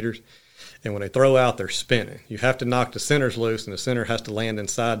 27 meters, and when they throw out, they're spinning. You have to knock the centers loose, and the center has to land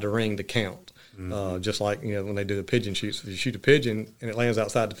inside the ring to count. Just like when they do the pigeon shoots. If you shoot a pigeon and it lands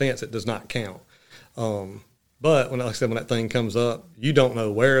outside the fence, it does not count. But like I said, when that thing comes up, you don't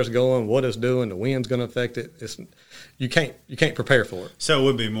know where it's going, what it's doing, the wind's going to affect it. You can't prepare for it. So it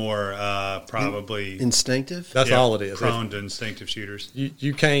would be more probably instinctive. That's all it is. Prone to instinctive shooters.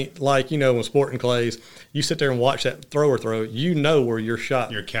 You can't, when sporting clays, you sit there and watch that thrower throw. You know where your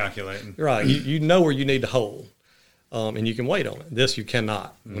shot. You're calculating. Right. You know where you need to hold, and you can wait on it. This you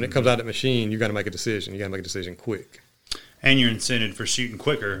cannot. When it comes out of the machine, you got to make a decision. You got to make a decision quick. And you're incented for shooting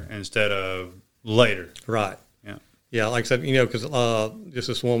quicker instead of later. Right. Yeah, like I said, because just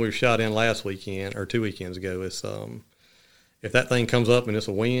this one we shot in last weekend or 2 weekends ago, it's if that thing comes up and it's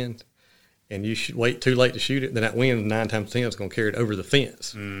a wind and you wait too late to shoot it, then that wind 9 times 10 is going to carry it over the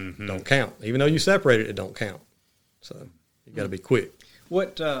fence. Mm-hmm. Don't count. Even though you separated it, don't count. So you got to be quick.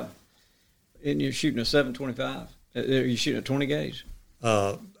 What, and you're shooting a 725? Are you shooting a 20 gauge?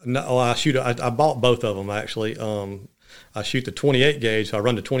 No, I bought both of them actually. I shoot the 28 gauge. So I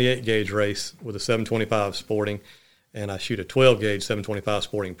run the 28 gauge race with a 725 Sporting, and I shoot a 12 gauge 725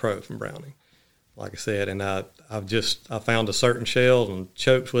 Sporting Pro from Browning. Like I said, and I found a certain shell and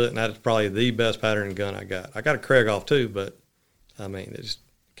chokes with it, and that's probably the best pattern gun I got. I got a Krieghoff too, but I mean, it just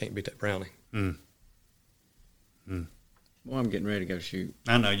can't beat that Browning. Well, I'm getting ready to go shoot.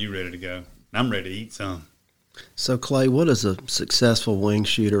 I know you're ready to go. I'm ready to eat some. So Clay, what does a successful wing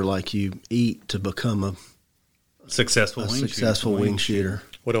shooter like you eat to become a successful wing shooter?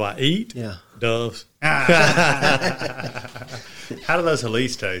 What do I eat? Yeah. Doves. How do those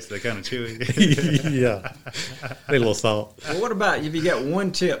Halise taste? They're kind of chewy. Yeah. Need a little salt. Well, what about if you got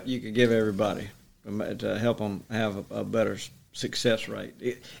one tip you could give everybody to help them have a better success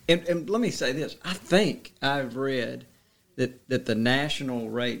rate? And let me say this. I think I've read that the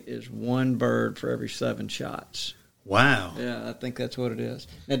national rate is 1 bird for every 7 shots. Wow. Yeah, I think that's what it is.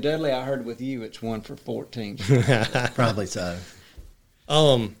 Now, Dudley, I heard with you it's 1 for 14. Probably so.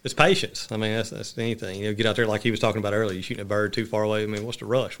 It's patience. I mean, that's anything. Get out there like he was talking about earlier. You're shooting a bird too far away. I mean, what's the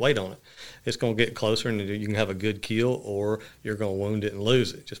rush? Wait on it. It's going to get closer, and you can have a good kill, or you're going to wound it and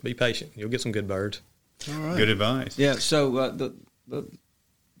lose it. Just be patient. You'll get some good birds. All right. Good advice. Yeah. So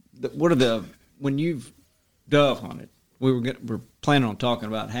what are when you've dove hunted? We're planning on talking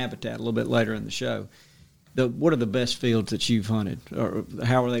about habitat a little bit later in the show. What are the best fields that you've hunted, or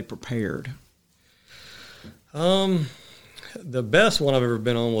how are they prepared? The best one I've ever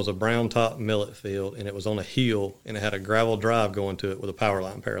been on was a brown top millet field, and it was on a hill, and it had a gravel drive going to it with a power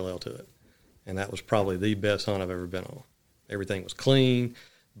line parallel to it. And that was probably the best hunt I've ever been on. Everything was clean,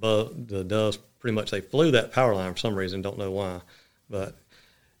 but the doves pretty much, they flew that power line for some reason, don't know why. But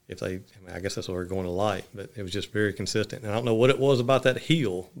I guess that's what we're going to light, but it was just very consistent. And I don't know what it was about that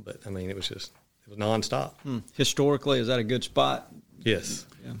hill, but I mean, it was nonstop. Historically, is that a good spot? Yes.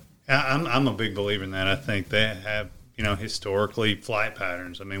 Yeah. I'm a big believer in that. I think they have, historically flight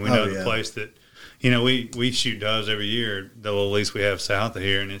patterns. I mean, we know the place that, we shoot doves every year, the little lease we have south of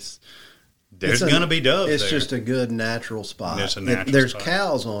here, and there's going to be doves It's there. just a good natural spot. It's a natural There's spot.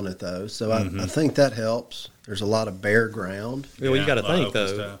 cows on it, though, so I think that helps. There's a lot of bare ground. Well, you got to think,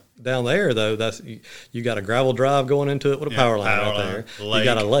 though, down there, though, that's you got a gravel drive going into it with a power line right there. You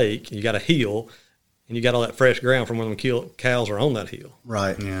got a lake, you got a hill, and you got all that fresh ground from when the cows are on that hill.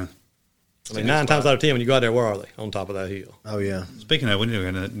 Right. Yeah. I mean, 9 times out of 10, when you go out there, where are they? On top of that hill. Oh, yeah. Speaking of, we're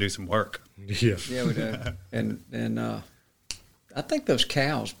going to do some work. Yeah. Yeah, we do. And I think those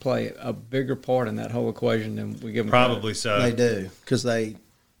cows play a bigger part in that whole equation than we give them Probably so. They do, because they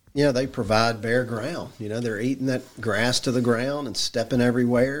provide bare ground. They're eating that grass to the ground and stepping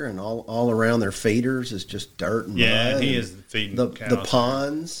everywhere, and all around their feeders is just dirt and mud. Yeah, he is feeding cows. The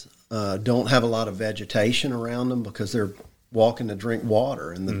ponds don't have a lot of vegetation around them because they're walking to drink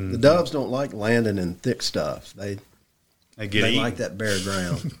water, and the doves don't like landing in thick stuff. They like that bare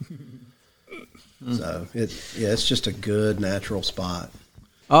ground. So it's just a good natural spot.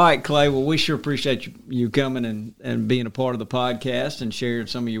 All right, Clay. Well, we sure appreciate you coming and being a part of the podcast and sharing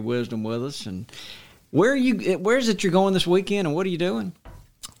some of your wisdom with us. And where is it you're going this weekend, and what are you doing?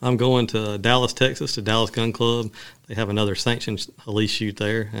 I'm going to Dallas, Texas, to Dallas Gun Club. They have another sanctioned Halise shoot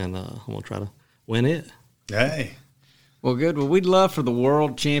there, and I'm going to try to win it. Hey. Well, good. Well, we'd love for the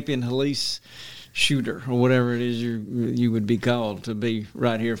world champion Halise shooter, or whatever it is you would be called, to be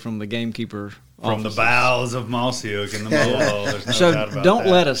right here from the Gamekeeper From offices. the bowels of Mossy Oak in the mobile hole. There's no So doubt about don't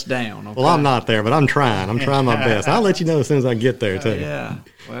that. let us down. Okay? Well, I'm not there, but I'm trying. I'm trying my best. I'll let you know as soon as I get there, too. Yeah.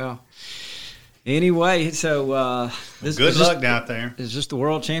 Well, anyway, so this Good is luck out there. Is this the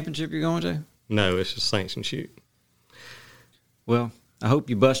world championship you're going to? No, it's just sanction shoot. Well, I hope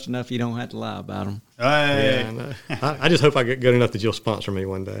you bust enough you don't have to lie about them. Hey. Yeah, I know. I just hope I get good enough that you'll sponsor me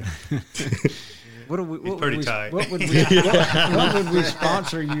one day. He's pretty tight. What would we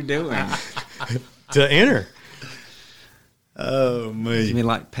sponsor you doing? To enter. Oh, me. You mean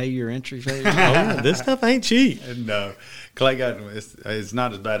like pay your entry fee? This stuff ain't cheap. No. Clay got it's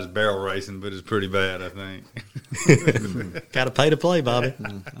not as bad as barrel racing, but it's pretty bad, I think. Got to pay to play, Bobby.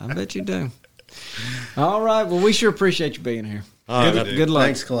 I bet you do. All right. Well, we sure appreciate you being here. All right, Good luck.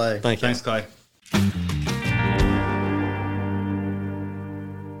 Thanks, Clay. Thank you. Thanks, Clay.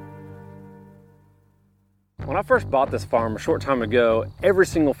 When I first bought this farm a short time ago, every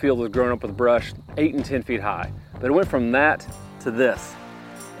single field was grown up with brush 8 and 10 feet high. But it went from that to this.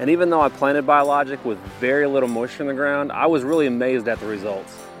 And even though I planted biologic with very little moisture in the ground, I was really amazed at the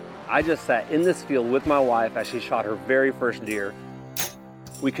results. I just sat in this field with my wife as she shot her very first deer.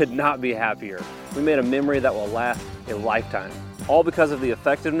 We could not be happier. We made a memory that will last a lifetime, all because of the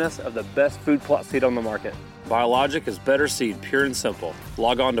effectiveness of the best food plot seed on the market. Biologic is better seed, pure and simple.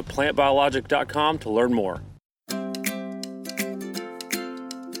 Log on to plantbiologic.com to learn more.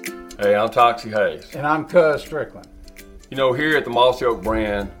 Hey, I'm Toxie Hayes. And I'm Cuz Strickland. You know, here at the Mossy Oak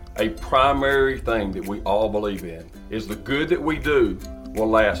brand, a primary thing that we all believe in is the good that we do will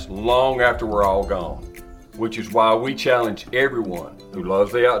last long after we're all gone, which is why we challenge everyone who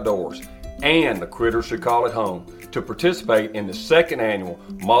loves the outdoors and the critters who call it home to participate in the second annual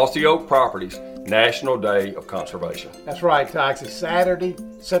Mossy Oak Properties National Day of Conservation. That's right, Toxie. Saturday,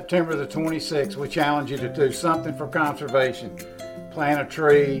 September the 26th, we challenge you to do something for conservation. Plant a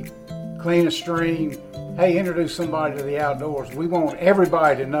tree, clean a stream, hey, introduce somebody to the outdoors. We want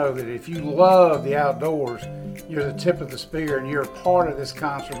everybody to know that if you love the outdoors, you're the tip of the spear and you're a part of this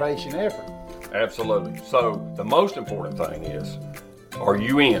conservation effort. Absolutely. So the most important thing is, are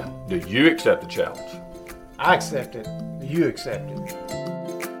you in? Do you accept the challenge? I accept it. Do you accept it?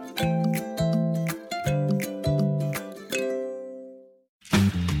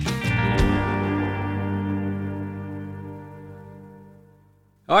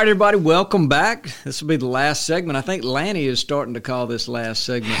 All right, everybody, welcome back. This will be the last segment. I think Lanny is starting to call this last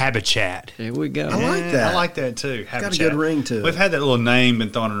segment Habitat. Here we go. I like that. I like that too. Habitat. Got a good ring to it. We've had that little name been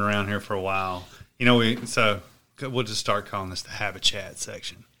throwing it around here for a while. You know, so we'll just start calling this the Habitat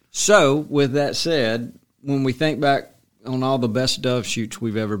section. So, with that said, when we think back on all the best dove shoots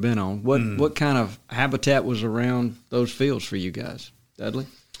we've ever been on, what kind of habitat was around those fields for you guys? Dudley?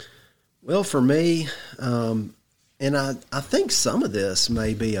 Well, for me, and I think some of this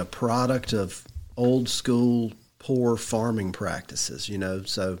may be a product of old school poor farming practices, you know,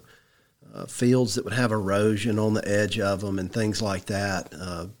 so fields that would have erosion on the edge of them and things like that,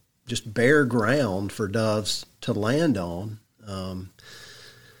 just bare ground for doves to land on.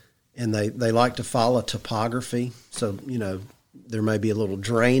 And they like to follow topography. So, you know, there may be a little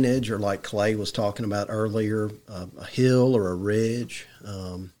drainage or like Clay was talking about earlier, a hill or a ridge.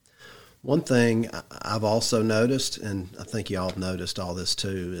 One thing I've also noticed, and I think y'all have noticed all this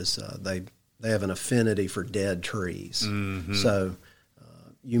too, is they have an affinity for dead trees. Mm-hmm. So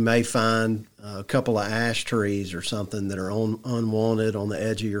you may find a couple of ash trees or something that are unwanted on the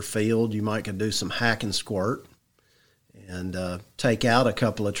edge of your field. You might could do some hack and squirt and take out a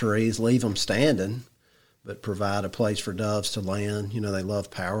couple of trees, leave them standing, but provide a place for doves to land. You know, they love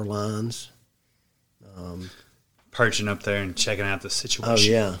power lines. Perching up there and checking out the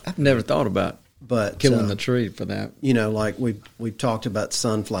situation. Oh, yeah. I've never thought about killing the tree for that. You know, like we've talked about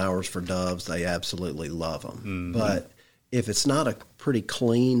sunflowers for doves. They absolutely love them. Mm-hmm. But if it's not a pretty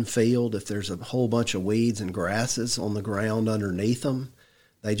clean field, if there's a whole bunch of weeds and grasses on the ground underneath them,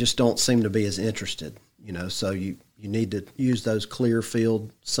 they just don't seem to be as interested. You know, so you need to use those clear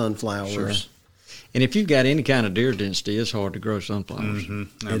field sunflowers. Sure. And if you've got any kind of deer density, it's hard to grow sunflowers.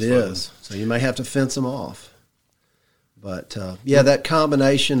 Mm-hmm. It is. So you may have to fence them off. But, yeah, that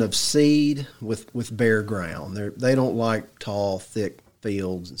combination of seed with bare ground. They don't like tall, thick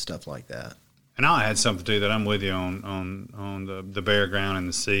fields and stuff like that. And I'll add something to that. I'm with you on the bare ground and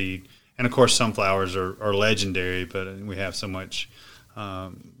the seed. And, of course, sunflowers are legendary, but we have so much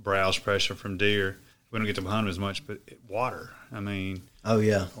browse pressure from deer. We don't get to hunt them as much, but water. I mean, oh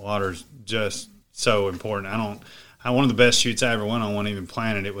yeah, water's just so important. One of the best shoots I ever went on, wasn't even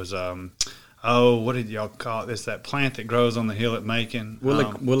planted. It was what did y'all call it? It's that plant that grows on the hill at Macon.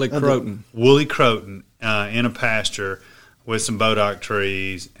 Willie Croton. Willie Croton in a pasture with some bodock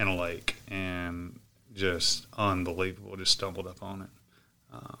trees and a lake, and just unbelievable. Just stumbled up on it.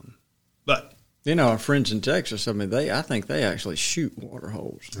 But our friends in Texas, I mean, I think they actually shoot water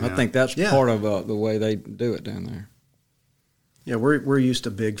holes. Yeah. I think that's part of the way they do it down there. Yeah, we're used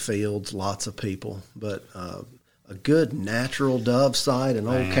to big fields, lots of people, but a good natural dove site, an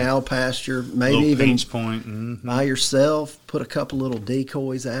old cow pasture, maybe little even pinch point by yourself. Put a couple little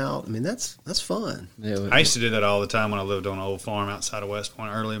decoys out. I mean, that's fun. Yeah, I used to do that all the time when I lived on an old farm outside of West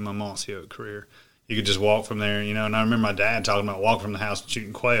Point early in my Mossy Oak career. You could just walk from there, and I remember my dad talking about walking from the house and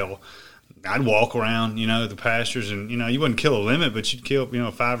shooting quail. I'd walk around, the pastures, and, you wouldn't kill a limit, but you'd kill,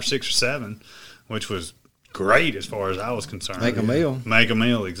 5 or 6 or 7, which was great as far as I was concerned. Make a meal. Make a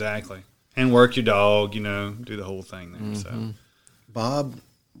meal, exactly. And work your dog, do the whole thing there. Mm-hmm. So, Bob,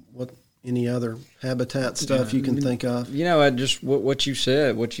 any other habitat stuff you can think of? I just what you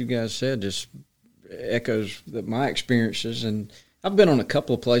said, what you guys said, just echoes my experiences, and I've been on a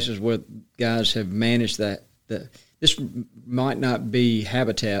couple of places where guys have managed that. This might not be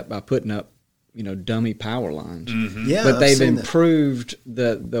habitat by putting up, dummy power lines. Mm-hmm. Yeah, but they've seen improved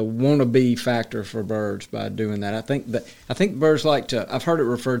the wannabe factor for birds by doing that. I think birds like to. I've heard it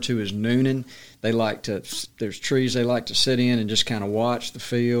referred to as nooning. They like to. There's trees they like to sit in and just kind of watch the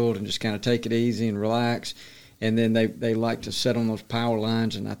field and just kind of take it easy and relax. And then they like to sit on those power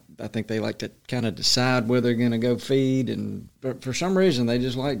lines, and I think they like to kind of decide where they're going to go feed. And for some reason, they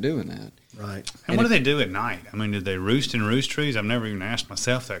just like doing that. Right. And what do they do at night? I mean, did they roost in roost trees? I've never even asked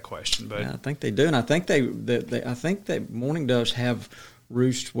myself that question. But yeah, I think they do, and I think I think that mourning doves have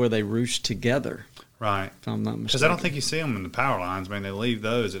roosts where they roost together. Right. If I'm not mistaken. Because I don't think you see them in the power lines. I mean, they leave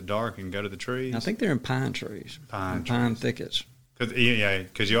those at dark and go to the trees. I think they're in pine trees. Pine thickets.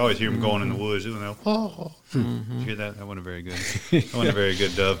 Because you always hear them going in the woods. Did you hear that? That wasn't a very good. That wasn't a very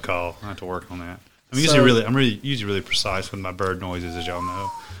good dove call. I have to work on that. I'm usually really precise with my bird noises, as y'all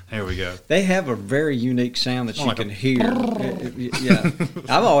know. There we go. They have a very unique sound that you can hear. Yeah,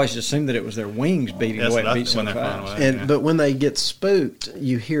 I've always assumed that it was their wings beating away. But when they get spooked,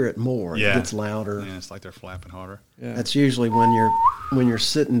 you hear it more. Yeah. It gets louder. Yeah, it's like they're flapping harder. Yeah. That's usually when you're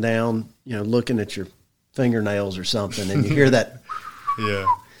sitting down, looking at your fingernails or something, and you hear that. Yeah.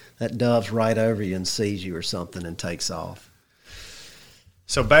 That dove's right over you and sees you or something and takes off.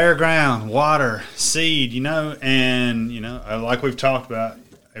 So bare ground, water, seed, and like we've talked about,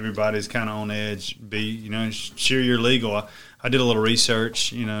 everybody's kind of on edge. Sure you're legal. I did a little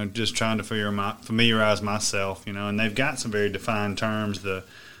research, just trying to familiarize myself, and they've got some very defined terms. The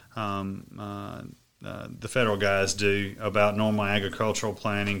federal guys do about normal agricultural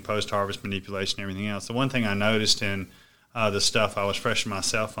planning, post-harvest manipulation, everything else. The one thing I noticed in the stuff I was freshing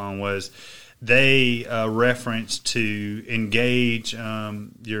myself on was they reference to engage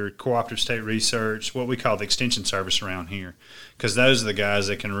your cooperative state research, what we call the extension service around here, because those are the guys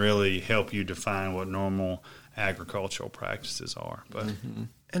that can really help you define what normal agricultural practices are. But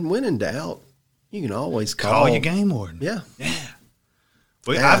And when in doubt, you can always call your game warden. Yeah.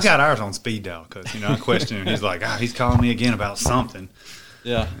 I've got ours on speed dial because I question him. He's like, he's calling me again about something.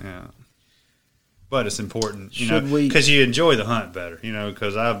 Yeah. But it's important, because you enjoy the hunt better,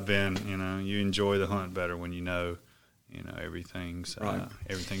 because I've been, you enjoy the hunt better when everything's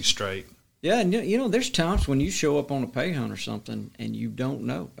everything's straight. Yeah, and there's times when you show up on a pay hunt or something and you don't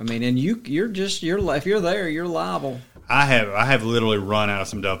know. I mean, and you're if you're there, you're liable. I have literally run out of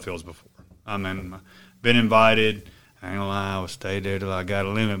some dove fields before. I mean, been invited. I ain't gonna lie, I stayed there till I got a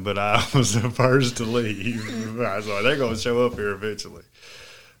limit, but I was the first to leave. I was like, they're gonna show up here eventually.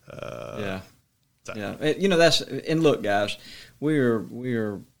 Yeah, that's and look, guys, we're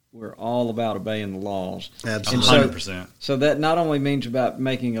all about obeying the laws. Absolutely, 100%. So that not only means about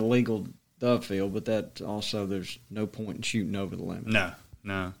making a legal dove field, but that also there's no point in shooting over the limit.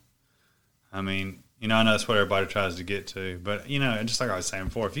 No. I mean, I know that's what everybody tries to get to, but just like I was saying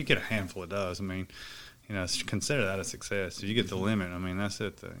before, if you get a handful of doves, I mean, consider that a success. If you get the limit, I mean, that's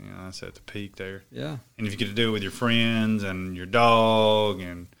at the peak there. Yeah. And if you get to do it with your friends and your dog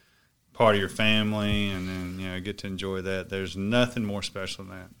and part of your family, and then get to enjoy that, there's nothing more special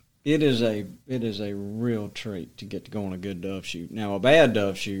than that. It is a real treat to get to go on a good dove shoot. Now, a bad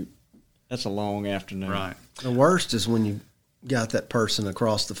dove shoot, that's a long afternoon. Right. The worst is when you got that person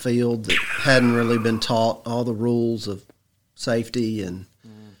across the field that hadn't really been taught all the rules of safety and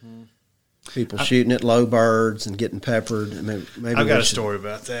people shooting at low birds and getting peppered. Maybe I've got a story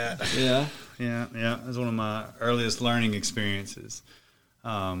about that. Yeah. Yeah. It was one of my earliest learning experiences.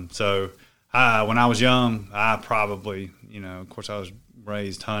 So when I was young, I probably, of course I was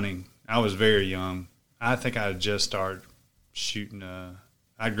raised hunting. I was very young. I think I had just started shooting.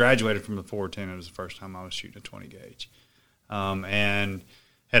 I graduated from the 410. It was the first time I was shooting a 20 gauge, and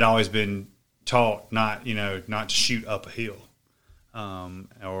had always been taught not to shoot up a hill,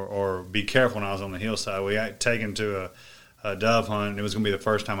 or be careful when I was on the hillside. We got taken to a dove hunt, and it was going to be the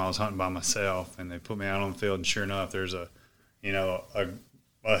first time I was hunting by myself. And they put me out on the field, and sure enough, there's a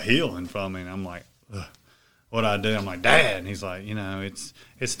hill in front of me, and I'm like, ugh. What I do, I'm like, Dad, and he's like, it's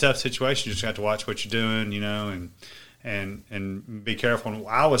a tough situation. You just got to watch what you're doing, and be careful.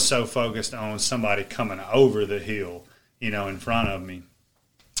 I was so focused on somebody coming over the hill, in front of me,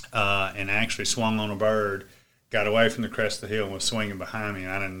 and actually swung on a bird, got away from the crest of the hill, and was swinging behind me.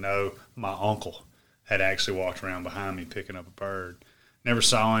 And I didn't know my uncle had actually walked around behind me picking up a bird. Never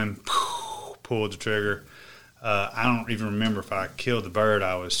saw him. Pulled the trigger. I don't even remember if I killed the bird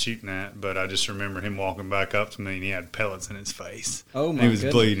I was shooting at, but I just remember him walking back up to me, and he had pellets in his face. Oh, my He was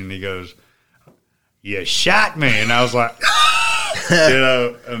goodness. bleeding. He goes, "You shot me." And I was like,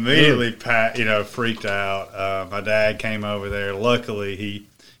 immediately, freaked out. My dad came over there. Luckily, he,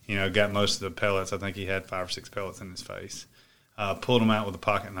 got most of the pellets. I think he had 5 or 6 pellets in his face. Pulled him out with a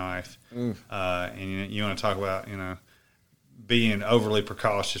pocket knife. And you want to talk about, being overly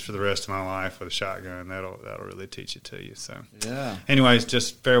precautious for the rest of my life with a shotgun. That'll really teach it to you. So, yeah. Anyways,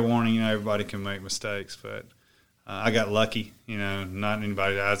 just fair warning. Everybody can make mistakes, but I got lucky. Not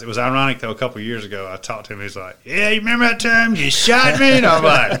anybody's eyes. It was ironic though. A couple of years ago, I talked to him. He's like, "Yeah, you remember that time you shot me?" And I'm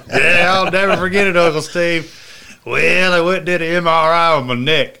like, "Yeah, I'll never forget it, Uncle Steve." Well, I went and did an MRI on my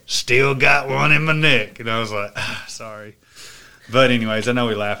neck. Still got one in my neck, and I was like, "Sorry." But anyways, I know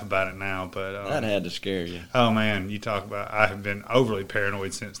we laugh about it now, but that had to scare you. Oh man, you talk about. I have been overly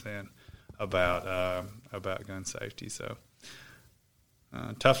paranoid since then about gun safety. So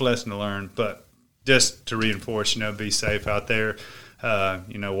tough lesson to learn, but just to reinforce, be safe out there.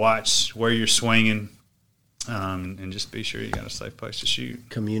 Watch where you're swinging, and just be sure you got a safe place to shoot.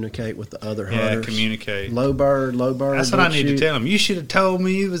 Communicate with the other hunters. Yeah, communicate. Low bird. That's what I need to tell them. You should have told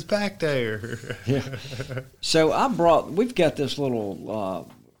me you was back there. Yeah. So we've got this little,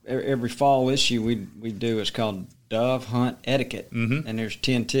 every fall issue we do is called Dove Hunt Etiquette, and there's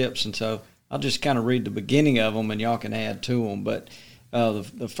 10 tips, and so I'll just kind of read the beginning of them, and y'all can add to them. But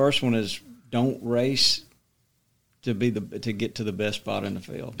the first one is don't race to get to the best spot in the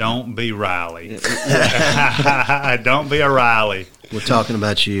field. Don't be Riley. Don't be a Riley. We're talking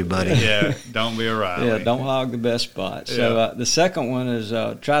about you, buddy. Yeah, don't be a Riley. Yeah, don't hog the best spot. So the second one is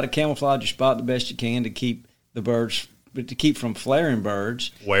try to camouflage your spot the best you can to keep the birds, but to keep from flaring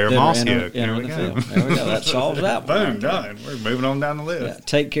birds. Wear a moss yoke. There we go. That solves that one. Boom, done. We're moving on down the list. Yeah,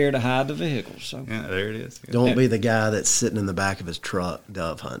 take care to hide the vehicles. So yeah, there it is. Yeah. Don't be the guy that's sitting in the back of his truck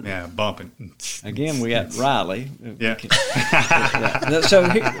dove hunting. Yeah, bumping. Again, we got Riley. Yeah. So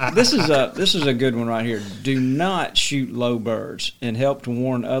this is a good one right here. Do not shoot low birds, and help to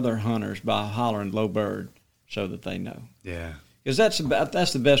warn other hunters by hollering low bird so that they know. Yeah. Because that's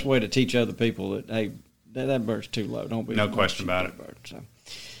the best way to teach other people that, hey, that bird's too low. Don't be. No question about it. Bird. So,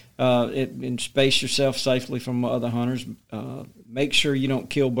 and space yourself safely from other hunters. Make sure you don't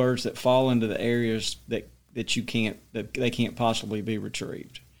kill birds that fall into the areas that they can't possibly be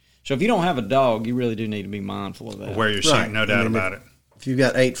retrieved. So if you don't have a dog, you really do need to be mindful of that. Where you're shooting, no doubt about it. If you've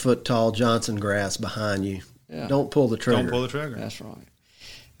got 8-foot tall Johnson grass behind you, don't pull the trigger. Don't pull the trigger. That's right.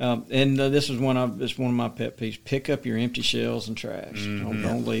 And this is one of my pet peeves. Pick up your empty shells and trash.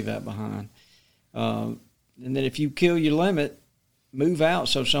 Don't leave that behind. And then if you kill your limit, move out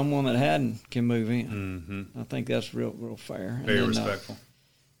so someone that hadn't can move in. I think that's real fair. Very respectful.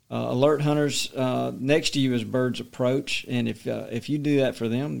 Alert hunters next to you as birds approach, and if you do that for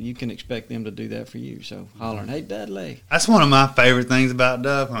them, you can expect them to do that for you. So hollering, "Hey, Dudley!" That's one of my favorite things about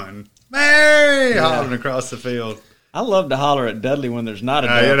dove hunting. Mary, hollering across the field. I love to holler at Dudley when there's not a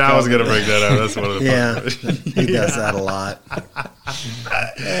dove. I was going to bring that up. That's one of the he does that a lot.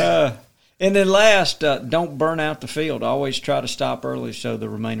 And then last, don't burn out the field. Always try to stop early so the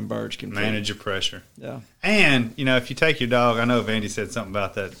remaining birds can manage your pressure. Yeah. And, if you take your dog, I know Vandy said something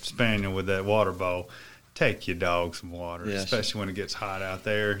about that spaniel with that water bowl. Take your dog some water, especially when it gets hot out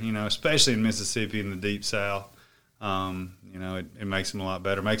there, especially in Mississippi in the deep south. It makes them a lot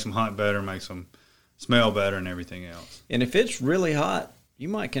better, makes them hunt better, makes them smell better and everything else. And if it's really hot, you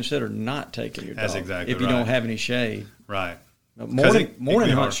might consider not taking your dog. That's exactly if you don't have any shade. Right.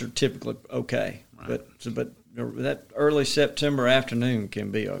 Morning hunts are typically okay, but that early September afternoon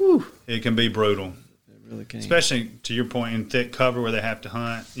can be it can be brutal. It really can. Especially to your point, in thick cover where they have to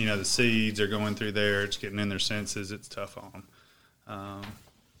hunt. The seeds are going through there. It's getting in their senses. It's tough on them.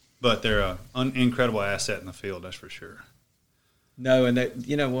 But they're an incredible asset in the field, that's for sure. No, and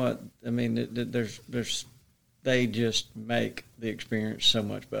you know what? I mean, they just make the experience so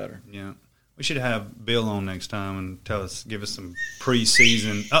much better. Yeah. We should have Bill on next time and give us some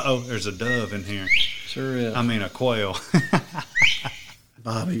preseason. There's a dove in here. Sure is. I mean, a quail.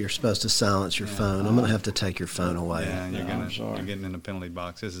 Bobby, you're supposed to silence your phone. I'm going to have to take your phone away. Yeah, you're getting in the penalty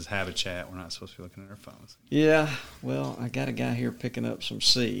box. This is Habitat. We're not supposed to be looking at our phones. Yeah, well, I got a guy here picking up some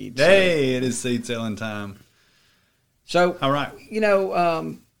seeds. Hey, it is seed selling time. So, all right.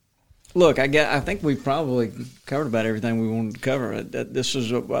 Look, I think we probably covered about everything we wanted to cover. This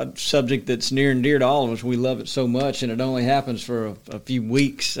is a subject that's near and dear to all of us. We love it so much, and it only happens for a few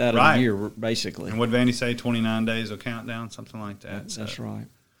weeks out of the year, basically. And what did Vandy say, 29 days of countdown, something like that? That's right.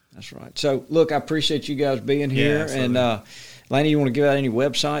 That's right. So, look, I appreciate you guys being here. Yeah, and, Lanny, you want to give out any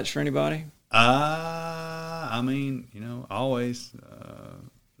websites for anybody? Always.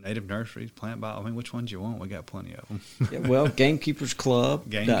 Native Nurseries, Plant Bio. I mean, which ones you want? We got plenty of them. Yeah, well, Gamekeepers Club.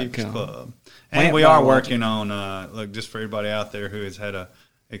 Gamekeepers Club. And we are working on, just for everybody out there who has had a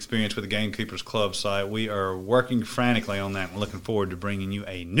experience with the Gamekeepers Club site, we are working frantically on that and looking forward to bringing you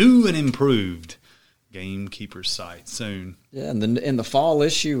a new and improved Gamekeepers site soon. Yeah, and the fall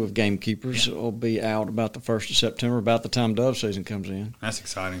issue of Gamekeepers will be out about the 1st of September, about the time dove season comes in. That's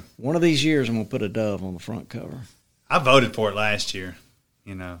exciting. One of these years, I'm going to put a dove on the front cover. I voted for it last year.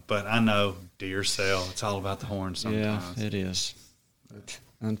 But I know deer sell. It's all about the horn sometimes. Yeah, it is,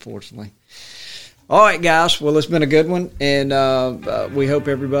 unfortunately. All right, guys. Well, it's been a good one, and we hope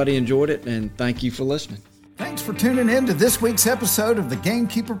everybody enjoyed it, and thank you for listening. Thanks for tuning in to this week's episode of the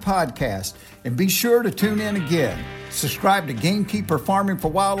Gamekeeper Podcast, and be sure to tune in again. Subscribe to Gamekeeper Farming for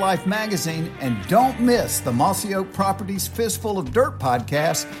Wildlife magazine, and don't miss the Mossy Oak Properties Fistful of Dirt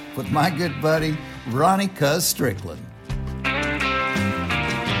podcast with my good buddy, Ronnie Cuz Strickland.